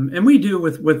 Mm-hmm. and we do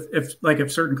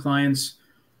if certain clients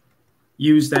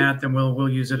use that, then we'll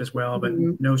use it as well. But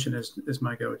Mm-hmm. Notion is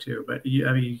my go-to. But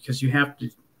because you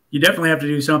definitely have to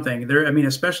do something there.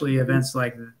 Especially events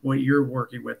like what you're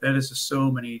working with. That is just so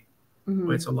many.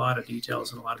 Mm-hmm. It's a lot of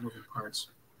details and a lot of moving parts.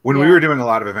 When we were doing a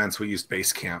lot of events, we used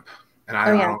Basecamp, and I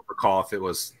don't recall if it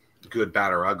was good,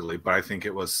 bad, or ugly, but I think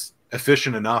it was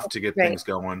efficient enough to get things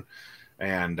going.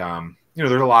 And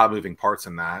there's a lot of moving parts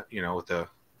in that. With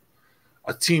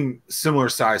a team similar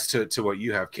size to what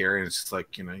you have, Carrie, and it's just like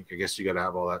I guess you got to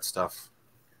have all that stuff.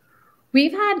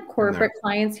 We've had corporate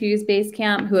clients who use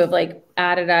Basecamp who have like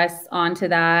added us onto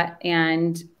that.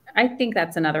 And I think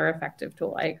that's another effective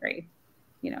tool. I agree.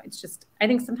 I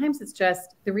think sometimes it's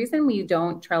just the reason we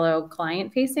don't Trello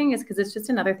client facing is because it's just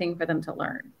another thing for them to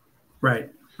learn. Right.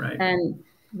 Right. And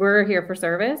we're here for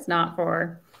service, not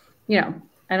for,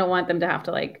 I don't want them to have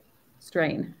to like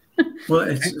strain. Well,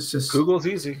 it's just Google's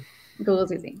easy.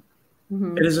 Google's easy.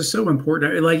 Mm-hmm. It is just so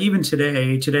important. Like even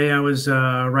today I was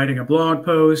writing a blog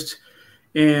post,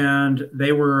 and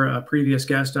they were a previous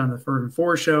guest on the Third and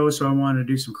Four show. So I wanted to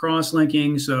do some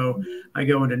cross-linking. So I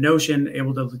go into Notion,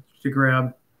 able to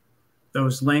grab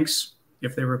those links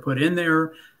if they were put in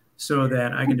there, so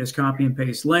that I can just copy and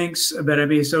paste links. But I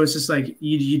mean, so it's just like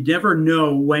you never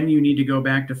know when you need to go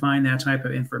back to find that type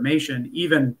of information,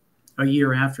 even a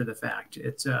year after the fact.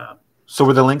 It's So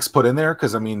were the links put in there?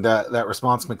 Because I mean, that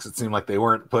response makes it seem like they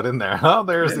weren't put in there. Oh,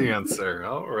 there's the answer.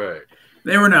 All right.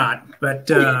 They were not, but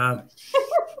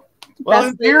well,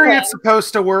 in theory, it's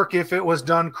supposed to work if it was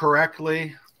done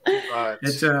correctly. But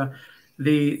it's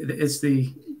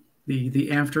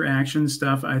the after action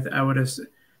stuff. I would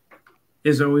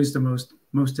is always the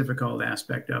most difficult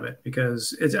aspect of it,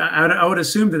 because I would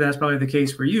assume that that's probably the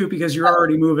case for you, because you're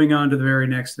already moving on to the very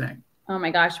next thing. Oh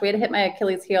my gosh, way to hit my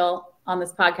Achilles heel on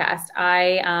this podcast.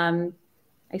 I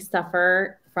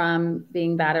suffer from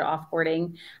being bad at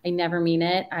offboarding. I never mean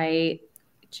it. I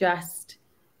just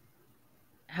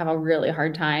have a really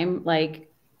hard time. Like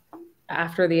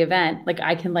after the event, like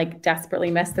I can like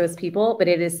desperately miss those people, but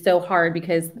it is so hard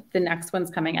because the next one's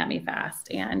coming at me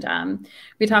fast. And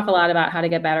we talk a lot about how to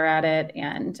get better at it.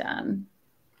 And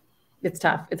it's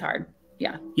tough. It's hard.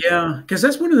 Yeah. Yeah. Because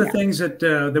that's one of the things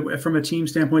that from a team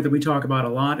standpoint that we talk about a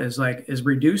lot is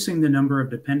reducing the number of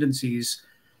dependencies,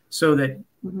 so that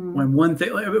when one thing,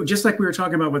 just like we were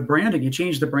talking about with branding, you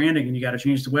change the branding and you got to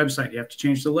change the website. You have to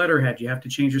change the letterhead. You have to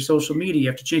change your social media. You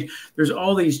have to change. There's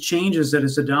all these changes that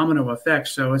it's a domino effect.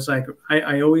 So it's like,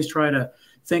 I always try to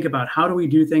think about how do we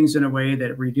do things in a way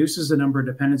that reduces the number of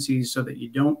dependencies so that you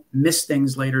don't miss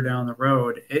things later down the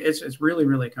road. It's really,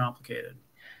 really complicated.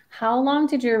 How long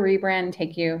did your rebrand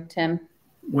take you, Tim?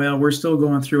 Well, we're still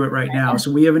going through it right now.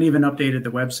 So we haven't even updated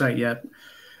the website yet.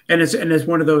 And it's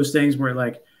one of those things where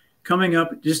like coming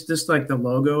up, just like the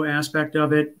logo aspect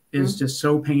of it is just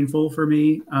so painful for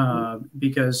me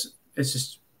because it's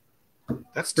just.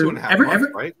 That's 2.5 months,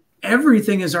 right?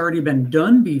 Everything has already been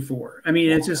done before. I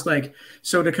mean, it's just like,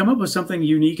 so to come up with something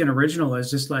unique and original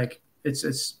is just like,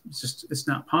 it's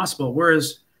not possible.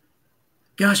 Whereas,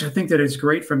 gosh, I think that it's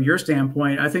great from your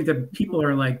standpoint. I think that people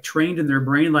are like trained in their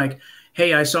brain, like,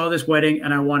 hey, I saw this wedding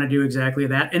and I want to do exactly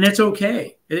that. And it's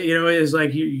okay. It's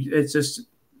like,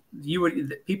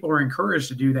 people are encouraged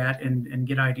to do that and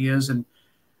get ideas. And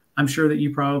I'm sure that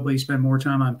you probably spend more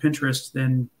time on Pinterest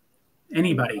than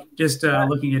anybody, just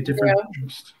looking at different.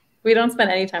 We don't spend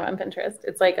any time on Pinterest.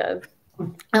 It's like the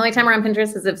only time we're on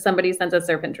Pinterest is if somebody sends us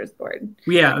their Pinterest board.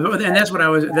 Yeah, and that's what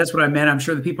I meant. I'm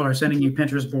sure that people are sending you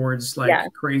Pinterest boards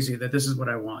like crazy, that this is what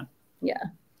I want. Yeah.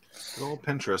 Good old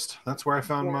Pinterest. That's where I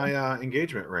found my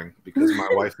engagement ring, because my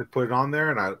wife had put it on there,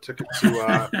 and I took it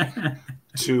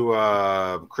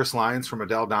to Chris Lyons from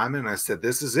Adele Diamond, and I said,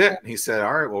 "This is it." And he said,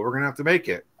 "All right, well, we're gonna have to make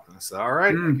it." And I said, "All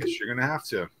right, I guess you're gonna have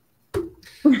to."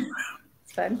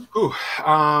 Ooh,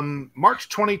 March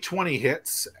 2020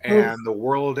 hits and the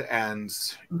world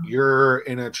ends. You're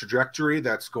in a trajectory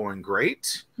that's going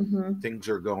great. Things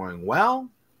are going well.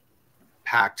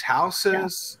 Packed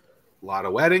houses, a lot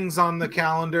of weddings on the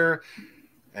calendar,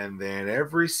 and then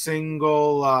every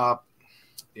single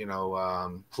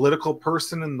political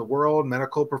person in the world,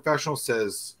 medical professional,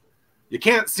 says you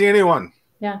can't see anyone.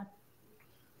 Yeah.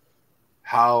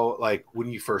 How, like, when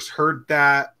you first heard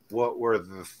that, what were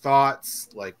the thoughts?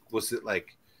 Like, was it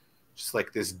like just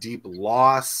like this deep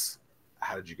loss?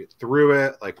 How did you get through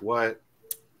it? Like, what?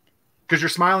 Because you're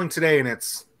smiling today, and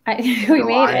it's we July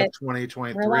made it. of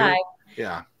 2023. We're live.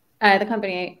 Yeah. The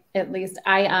company, at least.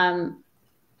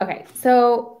 Okay,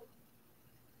 so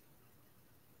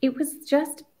it was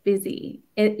just busy.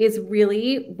 It is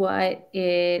really what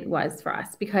it was for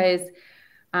us, because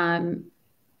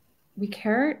we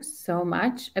care so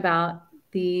much about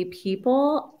the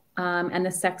people and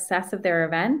the success of their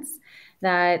events,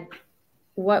 that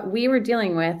what we were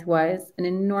dealing with was an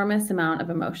enormous amount of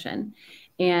emotion.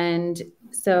 And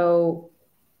so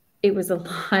it was a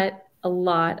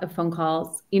lot of phone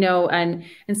calls, and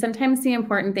sometimes the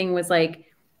important thing was like,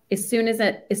 as soon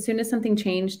as something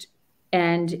changed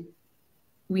and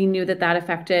we knew that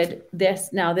affected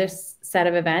this set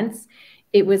of events,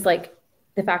 it was like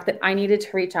the fact that I needed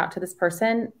to reach out to this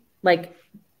person, like,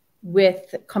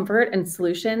 with comfort and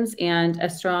solutions and a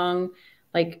strong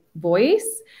like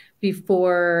voice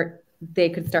before they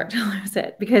could start to lose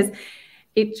it, because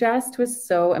it just was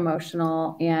so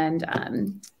emotional.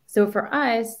 And so for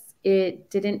us,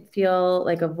 it didn't feel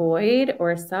like a void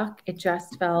or a suck. It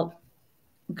just felt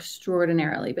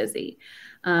extraordinarily busy.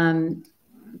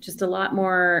 Just a lot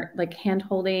more like hand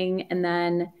holding, and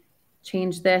then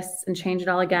change this and change it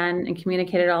all again and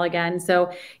communicate it all again.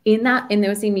 So in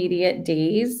those immediate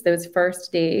days, those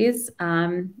first days,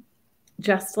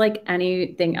 just like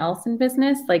anything else in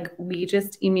business, like we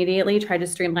just immediately tried to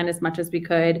streamline as much as we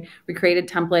could. We created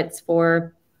templates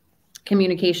for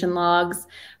communication logs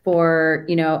for,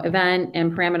 event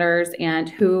and parameters, and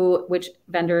which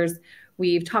vendors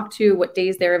we've talked to, what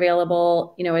days they're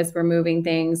available, as we're moving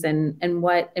things, and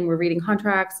we're reading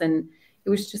contracts. And it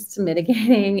was just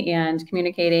mitigating and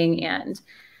communicating. And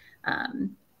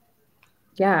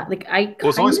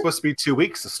it's only supposed to be 2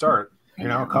 weeks to start,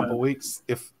 a couple weeks.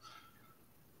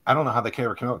 I don't know how they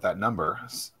ever came up with that number,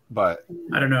 but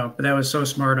I don't know, but that was so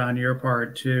smart on your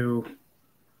part to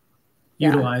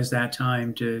utilize that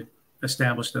time to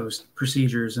establish those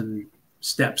procedures and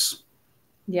steps.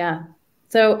 Yeah.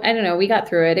 So I don't know, we got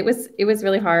through it. It was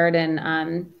really hard. And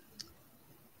I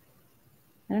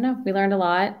don't know, we learned a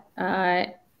lot.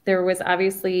 There was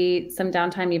obviously some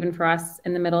downtime even for us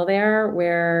in the middle there,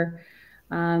 where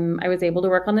I was able to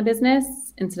work on the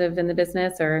business instead of in the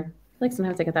business, or like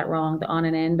sometimes I get that wrong, the on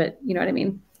and in, but you know what I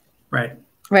mean? Right.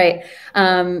 Right.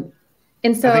 And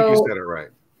so I think you said it right.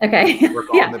 Okay.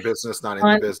 Work on the business, not in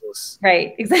the business.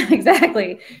 Right.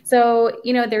 Exactly. So,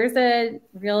 there's a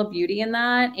real beauty in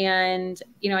that. And,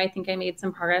 I think I made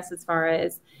some progress as far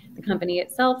as the company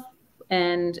itself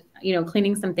and,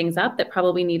 cleaning some things up that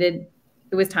probably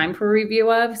it was time for a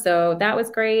review of. So that was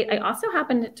great. I also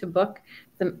happened to book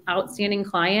some outstanding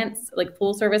clients, like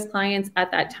full service clients at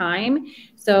that time.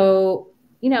 So,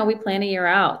 we plan a year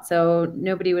out. So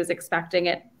nobody was expecting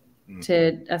us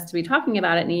to be talking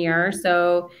about it in a year.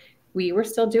 So we were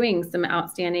still doing some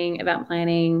outstanding event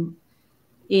planning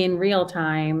in real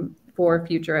time for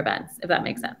future events, if that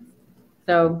makes sense.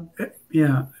 So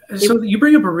yeah. So you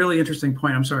bring up a really interesting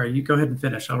point. I'm sorry, you go ahead and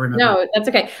finish. I'll remember. No, that's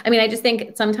okay. I mean, I just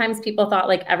think sometimes people thought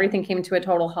like everything came to a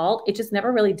total halt. It just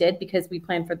never really did, because we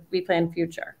planned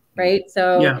future, right?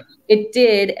 So it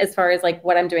did, as far as like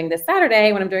what I'm doing this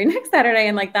Saturday, what I'm doing next Saturday.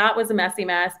 And like, that was a messy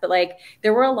mess, but like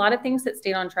there were a lot of things that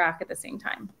stayed on track at the same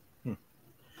time.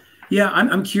 Yeah.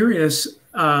 I'm curious,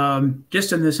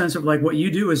 just in the sense of like what you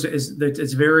do is that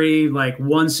it's very like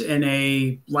once in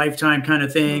a lifetime kind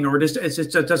of thing, or just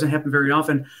it doesn't happen very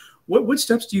often. What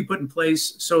steps do you put in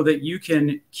place so that you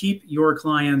can keep your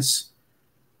clients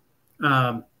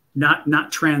not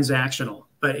transactional,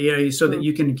 but so that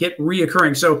you can get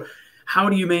reoccurring? So how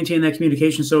do you maintain that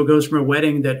communication so it goes from a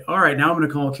wedding that, all right, now I'm going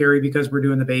to call Carrie because we're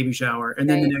doing the baby shower, and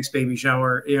then the next baby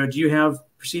shower? Do you have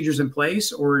procedures in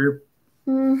place, or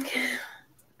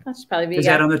that should probably be is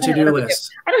that on the to-do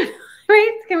list? I don't know.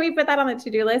 Right? Can we put that on the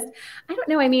to-do list? I don't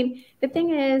know. I mean, the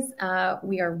thing is,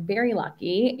 we are very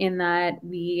lucky in that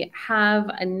we have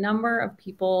a number of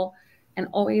people, and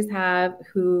always have,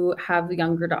 who have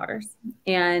younger daughters.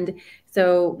 And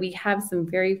so we have some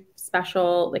very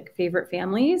special, like, favorite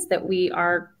families that we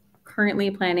are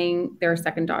currently planning their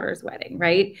second daughter's wedding,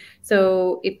 right?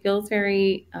 So it feels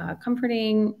very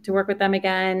comforting to work with them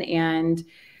again. And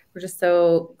we're just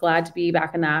so glad to be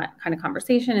back in that kind of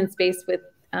conversation and space with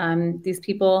these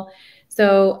people.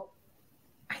 So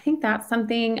I think that's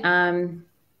something,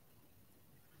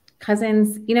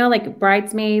 cousins, like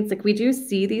bridesmaids, like we do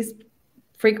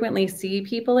frequently see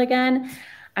people again.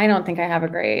 I don't think I have a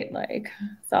great, like,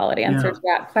 solid answer to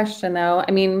that question though.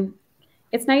 I mean,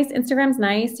 it's nice. Instagram's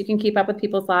nice. You can keep up with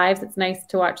people's lives. It's nice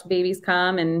to watch the babies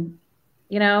come and,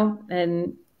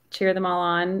 and cheer them all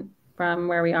on from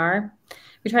where we are.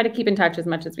 We try to keep in touch as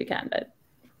much as we can, but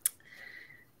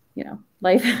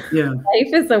life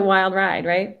is a wild ride,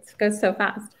 right? It goes so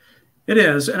fast. It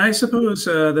is. And I suppose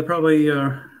the probably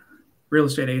real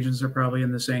estate agents are probably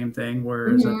in the same thing,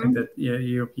 whereas I think that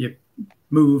you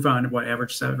move on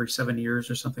average every 7 years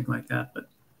or something like that. But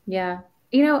yeah.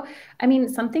 I mean,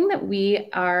 something that we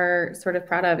are sort of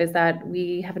proud of is that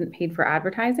we haven't paid for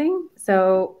advertising.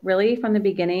 So really from the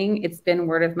beginning, it's been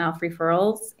word of mouth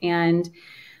referrals. And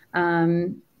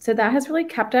so that has really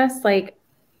kept us like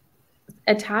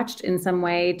attached in some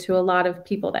way to a lot of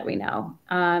people that we know.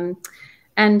 And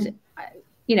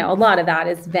a lot of that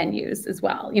is venues as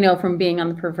well, from being on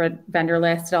the preferred vendor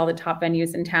list at all the top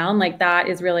venues in town. Like that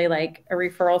is really like a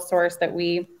referral source that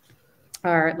we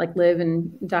are like live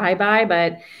and die by.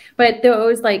 But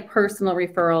those like personal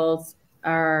referrals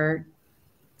are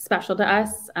special to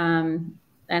us, and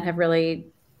have really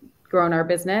grown our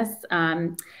business.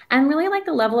 And really like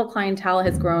the level of clientele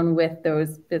has grown with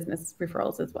those business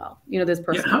referrals as well. Those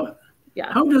personal.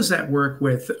 Yeah. How does that work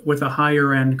with a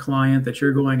higher end client that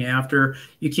you're going after?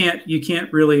 You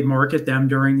can't really market them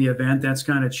during the event. That's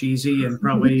kind of cheesy and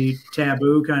probably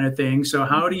taboo kind of thing. So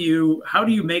how do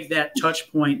you make that touch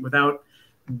point without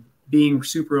being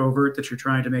super overt that you're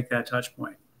trying to make that touch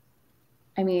point?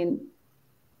 I mean,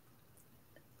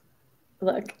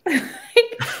 look.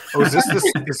 Oh, is this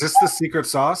the secret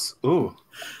sauce? Ooh,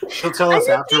 she'll tell us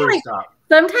after we stop.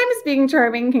 Sometimes being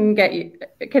charming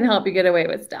can help you get away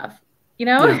with stuff. You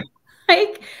know, Yeah.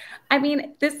 like, I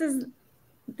mean, this is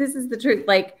the truth.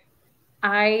 Like,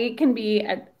 I can be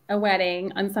at a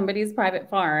wedding on somebody's private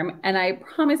farm, and I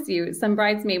promise you, some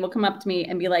bridesmaid will come up to me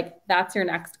and be like, "That's your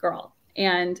next girl."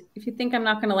 And if you think I'm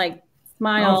not going to like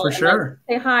smile, for sure,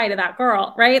 say hi to that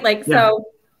girl, right? Like, yeah. So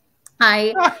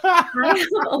I have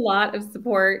a lot of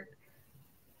support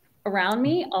around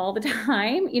me all the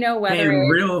time, you know, whether paying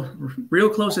real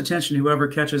close attention to whoever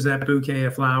catches that bouquet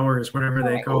of flowers, whatever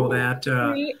they call that.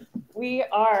 We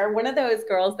are one of those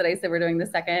girls that I said we're doing the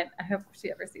second. I hope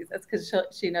she ever sees this because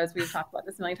she knows we've talked about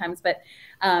this a million times. But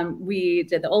we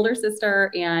did the older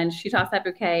sister, and she tossed that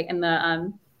bouquet, and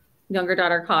the younger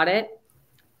daughter caught it.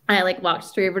 I like walked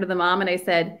straight over to the mom and I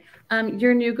said,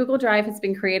 "Your new Google Drive has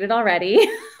been created already."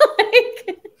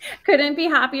 Like, couldn't be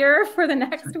happier for the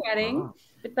next wedding. Wow.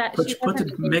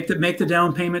 Make the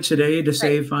down payment today to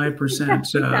save 5%.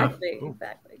 Exactly.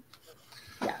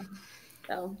 Yeah.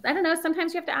 So I don't know.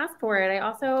 Sometimes you have to ask for it. I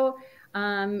also,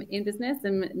 in business,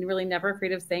 am really never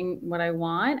afraid of saying what I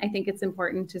want. I think it's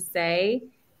important to say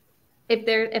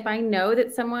if I know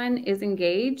that someone is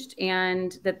engaged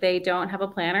and that they don't have a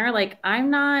planner, like I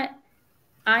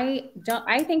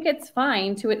think it's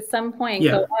fine to at some point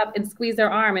go up and squeeze their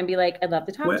arm and be like, "I'd love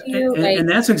to talk to you." And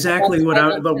that's exactly what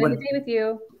I love. What with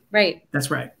you, right?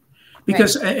 That's right.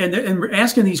 Because and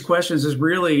asking these questions is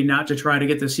really not to try to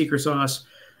get the secret sauce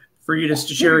for you to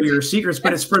share your secrets,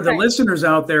 but it's for the listeners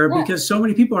out there because so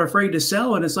many people are afraid to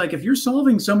sell. And it's like, if you're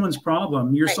solving someone's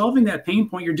problem, you're solving that pain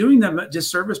point, you're doing them a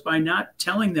disservice by not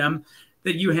telling them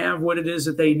that you have what it is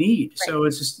that they need. Right. So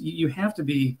it's just, you have to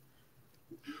be.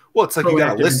 Well, it's like you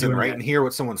got to listen, right, and hear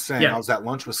what someone's saying. Yeah, I was at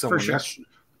lunch with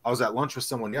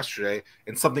someone yesterday,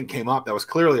 and something came up that was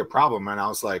clearly a problem, and I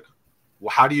was like,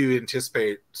 "Well, how do you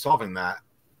anticipate solving that?"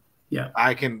 Yeah,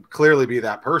 I can clearly be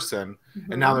that person,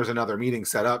 and now there's another meeting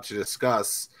set up to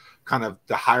discuss kind of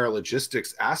the higher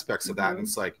logistics aspects of that. And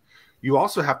it's like you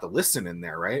also have to listen in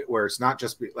there, right? Where it's not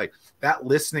just like that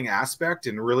listening aspect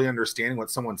and really understanding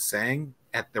what someone's saying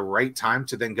at the right time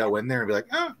to then go in there and be like,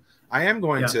 "Oh, I am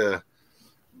going to."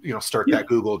 Start that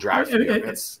Google Drive. It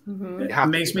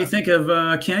makes me think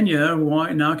of Kenya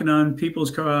knocking on people's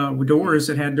doors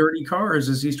that had dirty cars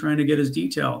as he's trying to get his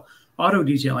auto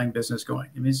detailing business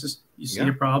going. I mean, it's just, you see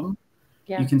a problem,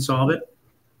 you can solve it,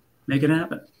 make it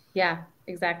happen. Yeah,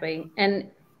 exactly.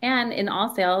 And in all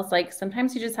sales, like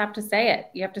sometimes you just have to say it.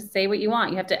 You have to say what you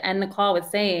want. You have to end the call with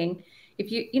saying,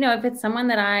 if it's someone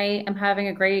that I am having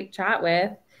a great chat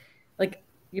with, like,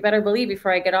 you better believe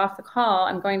before I get off the call,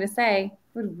 I'm going to say,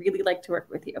 would really like to work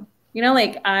with you.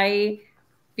 Like I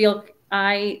feel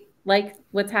I like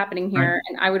what's happening here,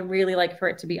 and I would really like for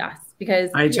it to be us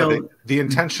because I tell the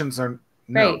intentions are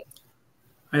no.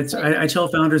 Right. I tell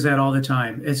founders that all the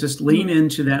time. It's just lean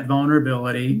into that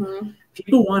vulnerability.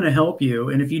 People want to help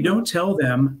you, and if you don't tell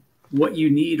them what you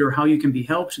need or how you can be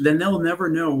helped, then they'll never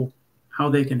know how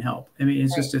they can help. I mean,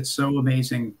 it's just, it's so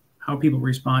amazing how people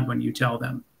respond when you tell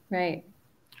them. Right.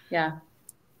 Yeah.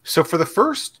 So for the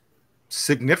first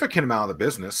significant amount of the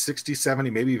business, 60, 70,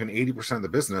 maybe even 80% of the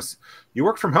business, you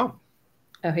work from home.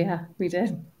 Oh yeah, we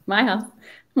did. My house,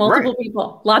 multiple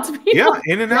people, lots of people. Yeah,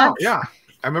 in and out. Yeah.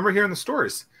 I remember hearing the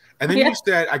stories. And then you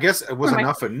said, I guess it was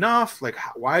enough. Like,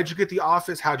 why did you get the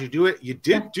office? How'd you do it? You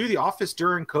did do the office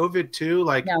during COVID too.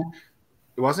 Like,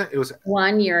 it wasn't, it was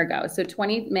 1 year ago. So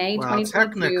May 2022.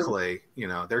 Technically,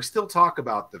 there's still talk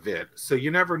about the vid. So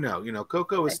you never know,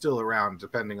 Coco is still around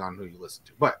depending on who you listen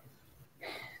to, but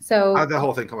so how did the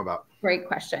whole thing come about? Great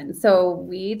question. So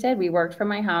we worked from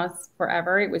my house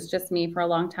forever. It was just me for a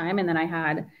long time. And then I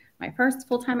had my first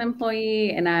full-time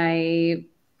employee and I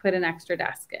put an extra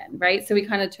desk in, right? So we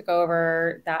kind of took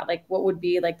over that, like what would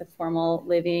be like the formal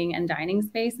living and dining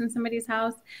space in somebody's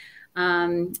house.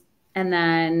 And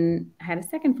then I had a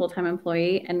second full-time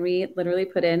employee and we literally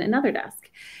put in another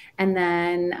desk. And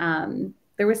then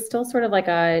there was still sort of like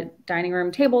a dining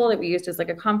room table that we used as like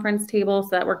a conference table. So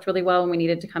that worked really well when we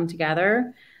needed to come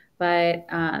together. But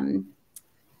then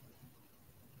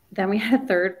we had a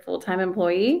third full-time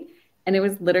employee and it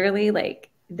was literally like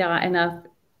not enough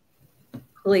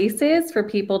places for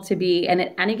people to be. And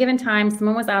at any given time,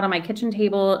 someone was out on my kitchen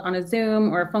table on a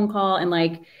Zoom or a phone call and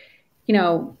like,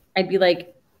 I'd be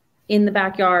like in the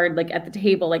backyard, like at the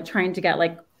table, like trying to get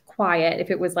like quiet if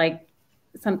it was like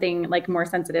something like more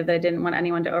sensitive that I didn't want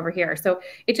anyone to overhear. So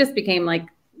it just became like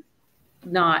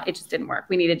it just didn't work.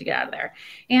 We needed to get out of there.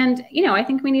 And, you know, I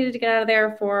think we needed to get out of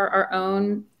there for our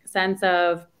own sense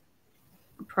of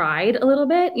pride a little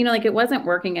bit. You know, like it wasn't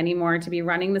working anymore to be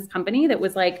running this company that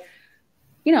was like,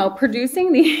 you know,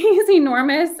 producing these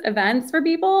enormous events for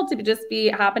people to just be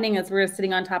happening as we're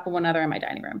sitting on top of one another in my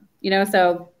dining room, you know?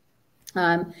 So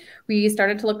we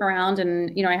started to look around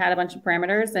and, you know, I had a bunch of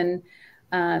parameters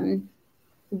and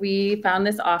we found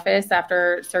this office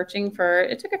after searching for,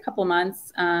 it took a couple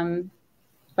months,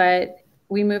 but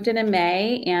we moved in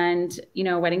May and, you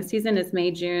know, wedding season is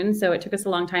May, June. So it took us a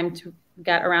long time to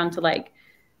get around to like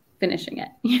finishing it.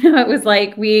 You know, it was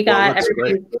like, we got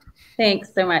everybody.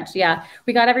 Thanks so much. Yeah.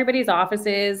 We got everybody's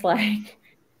offices, like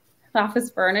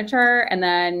office furniture. And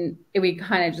then we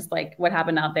kind of just like what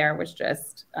happened out there was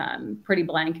just pretty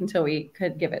blank until we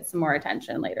could give it some more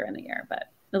attention later in the year,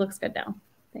 but it looks good now.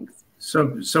 Thanks.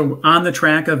 So on the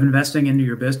track of investing into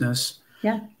your business,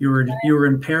 yeah, you were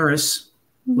in Paris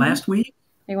last week.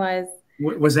 It was.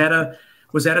 Was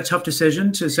that a tough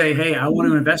decision to say, hey, I want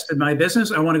to invest in my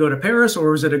business, I want to go to Paris,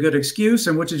 or was it a good excuse?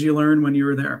 And what did you learn when you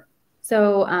were there?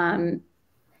 So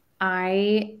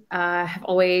I have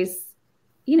always,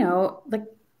 you know, like,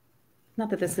 not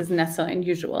that this is necessarily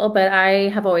unusual, but I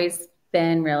have always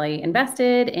been really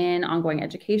invested in ongoing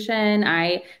education.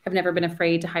 I have never been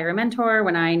afraid to hire a mentor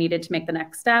when I needed to make the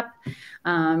next step.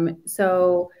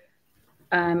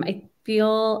 I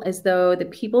feel as though the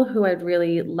people who I'd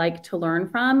really like to learn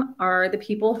from are the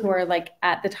people who are like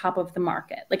at the top of the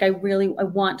market. Like I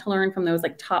want to learn from those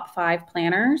like top 5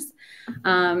 planners.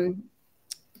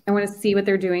 I want to see what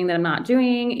they're doing that I'm not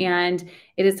doing. And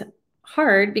it is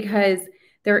hard because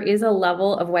there is a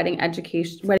level of wedding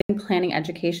planning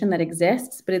education that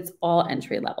exists, but it's all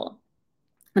entry level.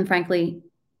 And frankly,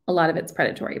 a lot of it's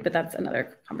predatory, but that's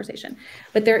another conversation.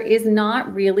 But there is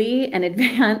not really an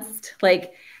advanced,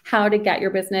 like how to get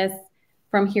your business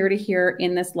from here to here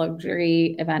in this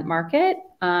luxury event market.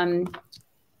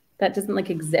 That doesn't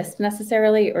like exist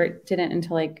necessarily, or it didn't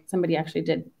until like somebody actually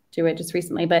did do it just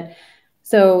recently. But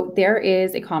so there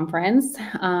is a conference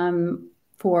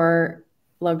for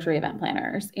luxury event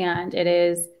planners, and it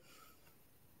is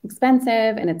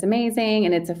expensive and it's amazing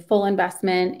and it's a full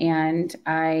investment. And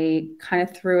I kind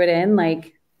of threw it in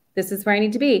like, this is where I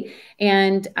need to be.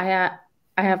 And I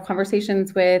have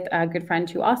conversations with a good friend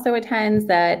who also attends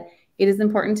that it is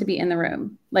important to be in the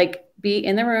room, like be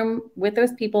in the room with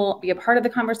those people, be a part of the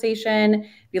conversation,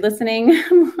 be listening,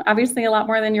 obviously a lot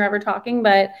more than you're ever talking,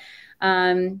 but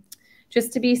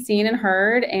just to be seen and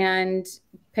heard and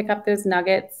pick up those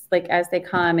nuggets like as they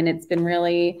come. And it's been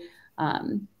really,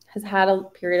 has had a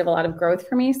period of a lot of growth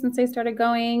for me since I started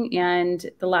going. And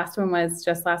the last one was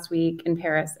just last week in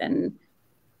Paris, and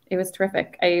it was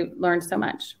terrific. I learned so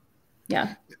much.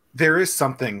 Yeah. There is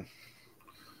something,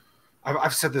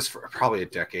 I've said this for probably a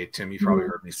decade, Tim, you've probably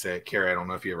heard me say it, Carrie, I don't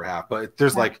know if you ever have, but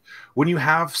there's like, when you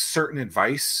have certain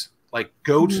advice, like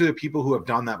go to the people who have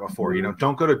done that before, you know,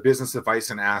 don't go to business advice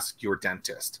and ask your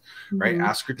dentist, right?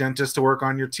 Ask your dentist to work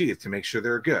on your teeth to make sure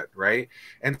they're good. Right.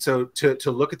 And so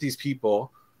to look at these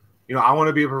people, you know, I want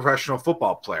to be a professional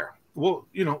football player. Well,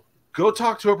 you know, go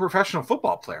talk to a professional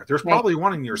football player. There's probably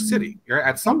one in your city.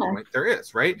 At some point there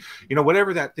is, right? You know,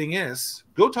 whatever that thing is,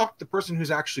 go talk to the person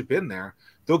who's actually been there.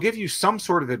 They'll give you some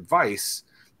sort of advice.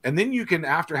 And then you can,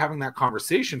 after having that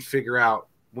conversation, figure out,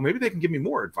 well, maybe they can give me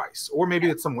more advice, or maybe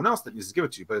it's someone else that needs to give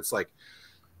it to you. But it's like,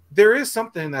 there is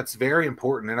something that's very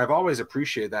important. And I've always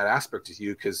appreciated that aspect of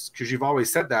you because you've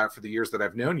always said that for the years that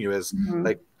I've known you is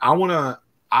like, I want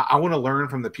to learn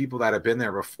from the people that have been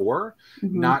there before,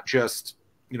 not just,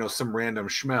 you know, some random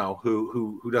schmo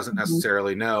who doesn't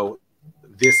necessarily know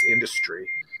this industry.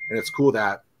 And it's cool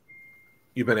that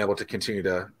you've been able to continue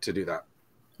to do that.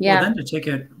 Yeah. Well, then to take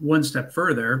it one step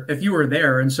further, if you were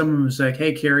there and someone was like,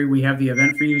 hey, Carrie, we have the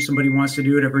event for you. Somebody wants to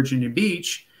do it at Virginia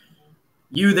Beach.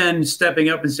 You then stepping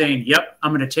up and saying, yep, I'm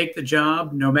going to take the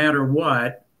job no matter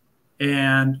what.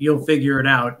 And you'll figure it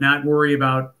out, not worry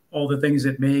about all the things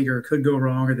that may or could go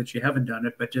wrong or that you haven't done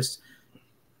it, but just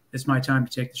it's my time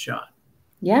to take the shot.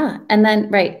 Yeah. And then,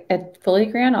 right, I fully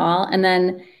agree on all. And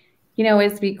then, you know,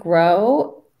 as we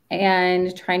grow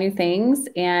and try new things,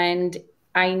 and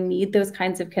I need those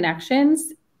kinds of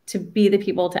connections to be the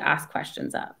people to ask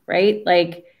questions of, right?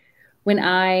 Like when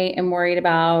I am worried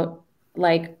about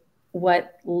like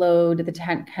what load the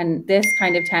tent this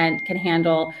kind of tent can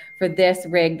handle for this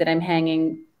rig that I'm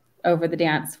hanging over the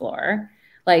dance floor,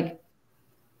 like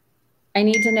I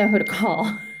need to know who to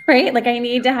call, right? Like I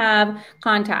need to have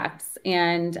contacts,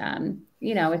 and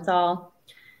you know, it's all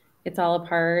a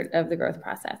part of the growth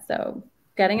process. So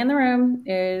getting in the room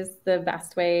is the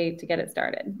best way to get it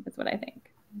started. Is what I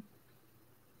think.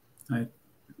 I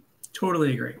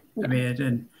totally agree. Yeah. I mean,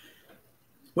 and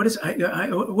what is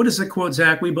the quote,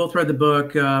 Zach? We both read the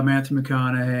book, Matthew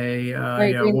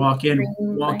McConaughey.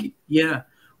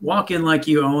 Walk in like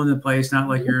you own the place, not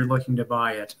like you're looking to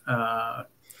buy it.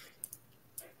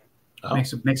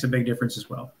 Makes a big difference as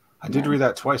well. I did read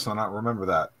that twice, and I don't remember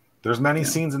that. There's many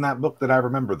scenes in that book that I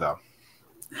remember, though.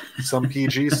 Some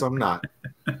PG, some not.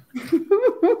 I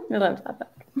love that book.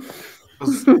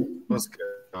 It was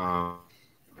good.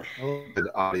 Good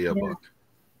audiobook.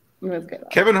 It was good.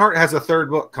 Kevin Hart has a third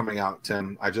book coming out,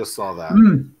 Tim. I just saw that.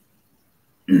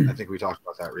 I think we talked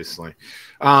about that recently.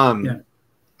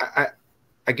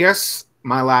 I guess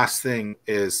my last thing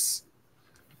is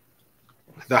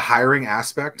the hiring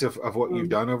aspect of what you've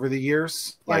done over the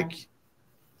years. Like,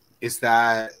 is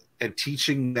that, and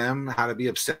teaching them how to be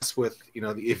obsessed with, you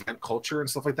know, the event culture and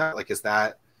stuff like that? Like,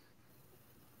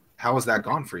 how has that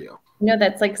gone for you? No,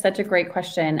 that's like such a great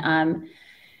question.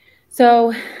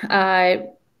 So I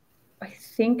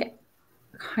think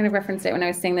I kind of referenced it when I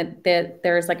was saying that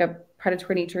there's like a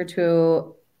predatory nature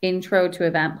to intro to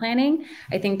event planning.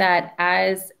 I think that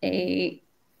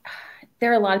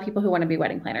there are a lot of people who want to be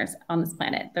wedding planners on this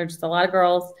planet. There's just a lot of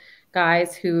girls,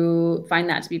 guys who find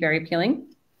that to be very appealing.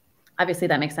 Obviously,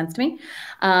 that makes sense to me.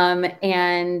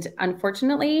 And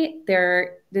unfortunately,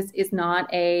 this is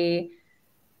not a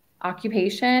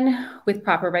occupation with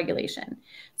proper regulation.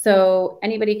 So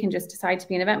anybody can just decide to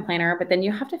be an event planner, but then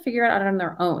you have to figure it out on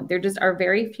their own. There just are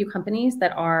very few companies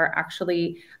that are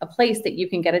actually a place that you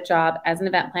can get a job as an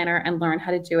event planner and learn how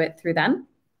to do it through them.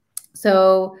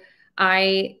 So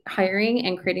hiring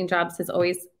and creating jobs has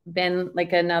always been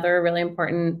like another really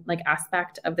important like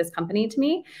aspect of this company to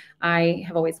me. I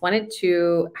have always wanted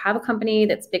to have a company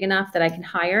that's big enough that I can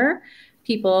hire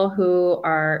people who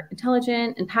are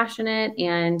intelligent and passionate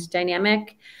and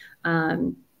dynamic,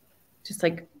 just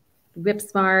like whip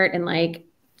smart and like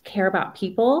care about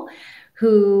people,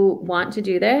 who want to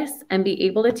do this and be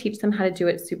able to teach them how to do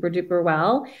it super duper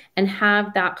well and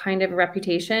have that kind of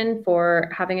reputation for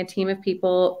having a team of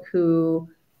people who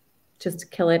just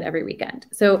kill it every weekend.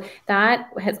 So that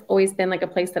has always been like a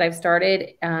place that I've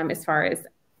started as far as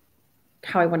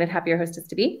how I wanted Happy Hour Hostess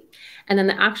to be. And then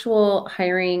the actual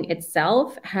hiring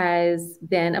itself has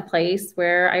been a place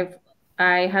where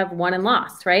I have won and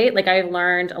lost, right? Like I've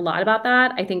learned a lot about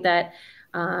that. I think that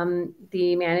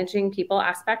the managing people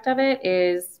aspect of it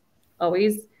is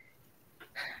always,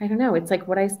 I don't know, it's like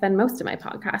what I spend most of my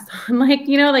podcast on, like,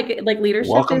 you know, like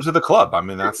leadership. Welcome to the club. I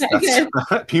mean, that's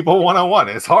people one-on-one.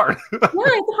 It's hard. Yeah, it's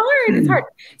hard. It's hard.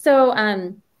 So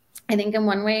I think in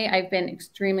one way I've been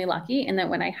extremely lucky in that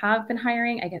when I have been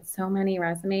hiring, I get so many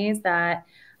resumes that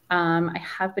I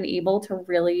have been able to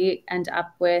really end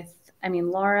up with, I mean,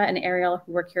 Laura and Ariel,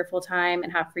 who work here full time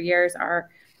and have for years, are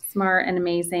smart and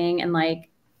amazing and like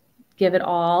give it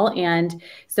all. And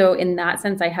so in that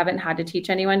sense, I haven't had to teach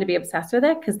anyone to be obsessed with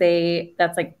it because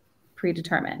that's like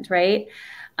predetermined, right?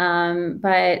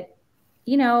 But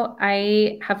you know,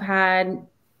 I have had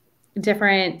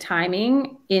different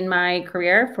timing in my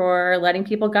career for letting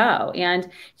people go. And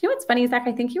you know what's funny, Zach?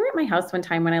 I think you were at my house one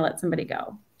time when I let somebody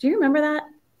go. Do you remember that?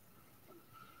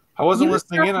 I wasn't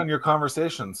listening in on your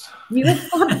conversations. You would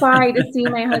stop by to see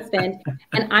my husband,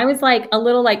 and I was like a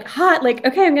little like hot, like,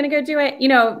 okay, I'm gonna go do it. You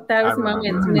know, that was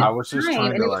moments when I was just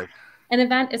trying to like an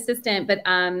event assistant, but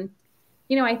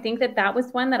you know, I think that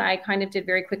was one that I kind of did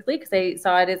very quickly because I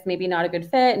saw it as maybe not a good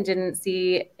fit and didn't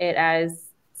see it as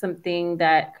something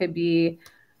that could be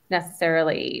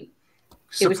necessarily.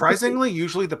 Surprisingly,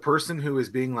 usually the person who is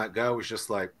being let go is just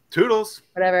like toodles,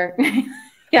 whatever.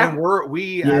 Yeah. And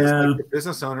we as like the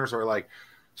business owners are like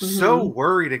so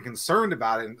worried and concerned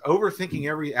about it and overthinking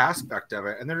every aspect of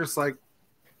it. And they're just like,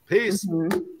 peace.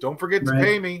 Don't forget to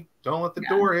pay me. Don't let the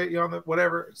door hit you on the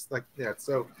whatever. It's like,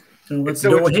 so hit you with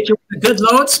a good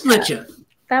load, split you.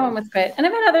 That one was good. And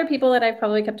I've had other people that I've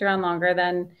probably kept around longer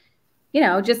than, you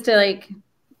know, just to like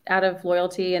out of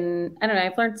loyalty. And I don't know,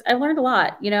 I've learned a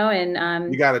lot, you know,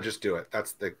 and you got to just do it.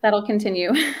 That'll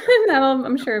continue. That'll,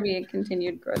 I'm sure, be a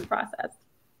continued growth process.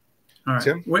 All right.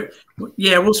 Tim?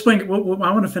 We'll swing. I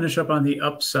want to finish up on the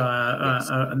ups,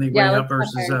 on the way up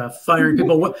versus firing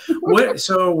people.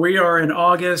 So we are in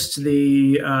August,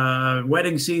 the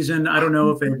wedding season. I don't know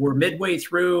if we're midway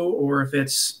through or if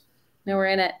it's. No, we're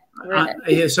in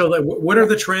it. So, like, what are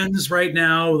the trends right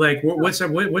now? Like, what's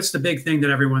the big thing that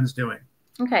everyone's doing?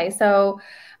 Okay, so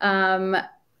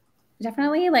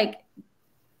definitely like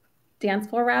dance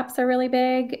floor wraps are really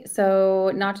big.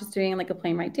 So not just doing like a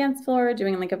plain white dance floor,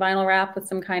 doing like a vinyl wrap with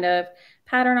some kind of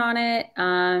pattern on it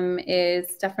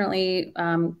is definitely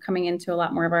coming into a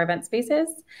lot more of our event spaces.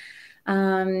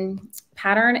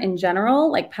 Pattern in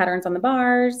general, like patterns on the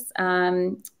bars,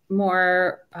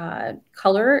 more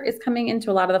color is coming into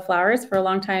a lot of the flowers. For a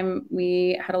long time,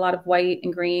 we had a lot of white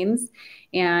and greens,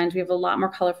 and we have a lot more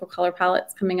colorful color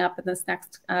palettes coming up in this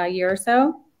next year or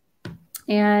so.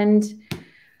 And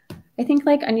I think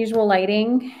like unusual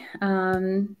lighting,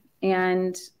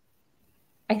 and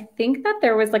I think that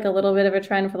there was like a little bit of a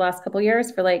trend for the last couple of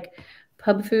years for like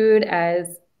pub food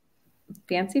as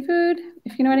fancy food,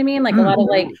 if you know what I mean, like a lot of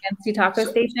like fancy taco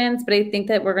stations. But I think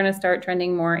that we're going to start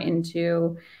trending more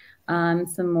into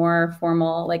some more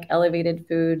formal, like elevated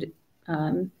food.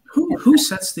 Who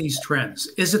sets these trends?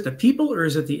 Is it the people or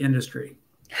is it the industry?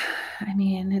 I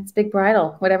mean, it's Big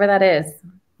Bridal, whatever that is,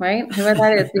 right? Whoever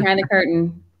that is behind the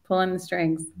curtain, pulling the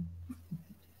strings.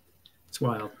 It's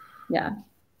wild. Yeah.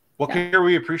 Well, Carrie,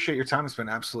 we appreciate your time. It's been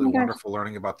absolutely wonderful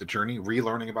learning about the journey,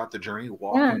 relearning about the journey,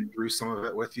 walking through some of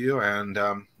it with you. And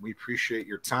we appreciate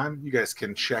your time. You guys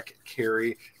can check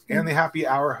Carrie and the Happy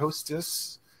Hour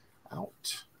Hostess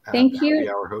out at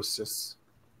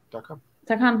happyhourhostess.com.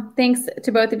 Thanks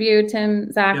to both of you,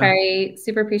 Tim, Zach. I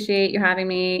super appreciate you having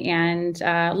me, and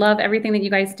love everything that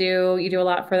you guys do. You do a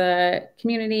lot for the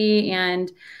community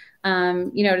and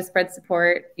you know, to spread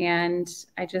support. And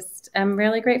I just am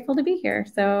really grateful to be here.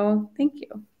 So thank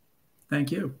you.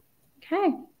 Thank you.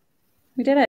 Okay. We did it.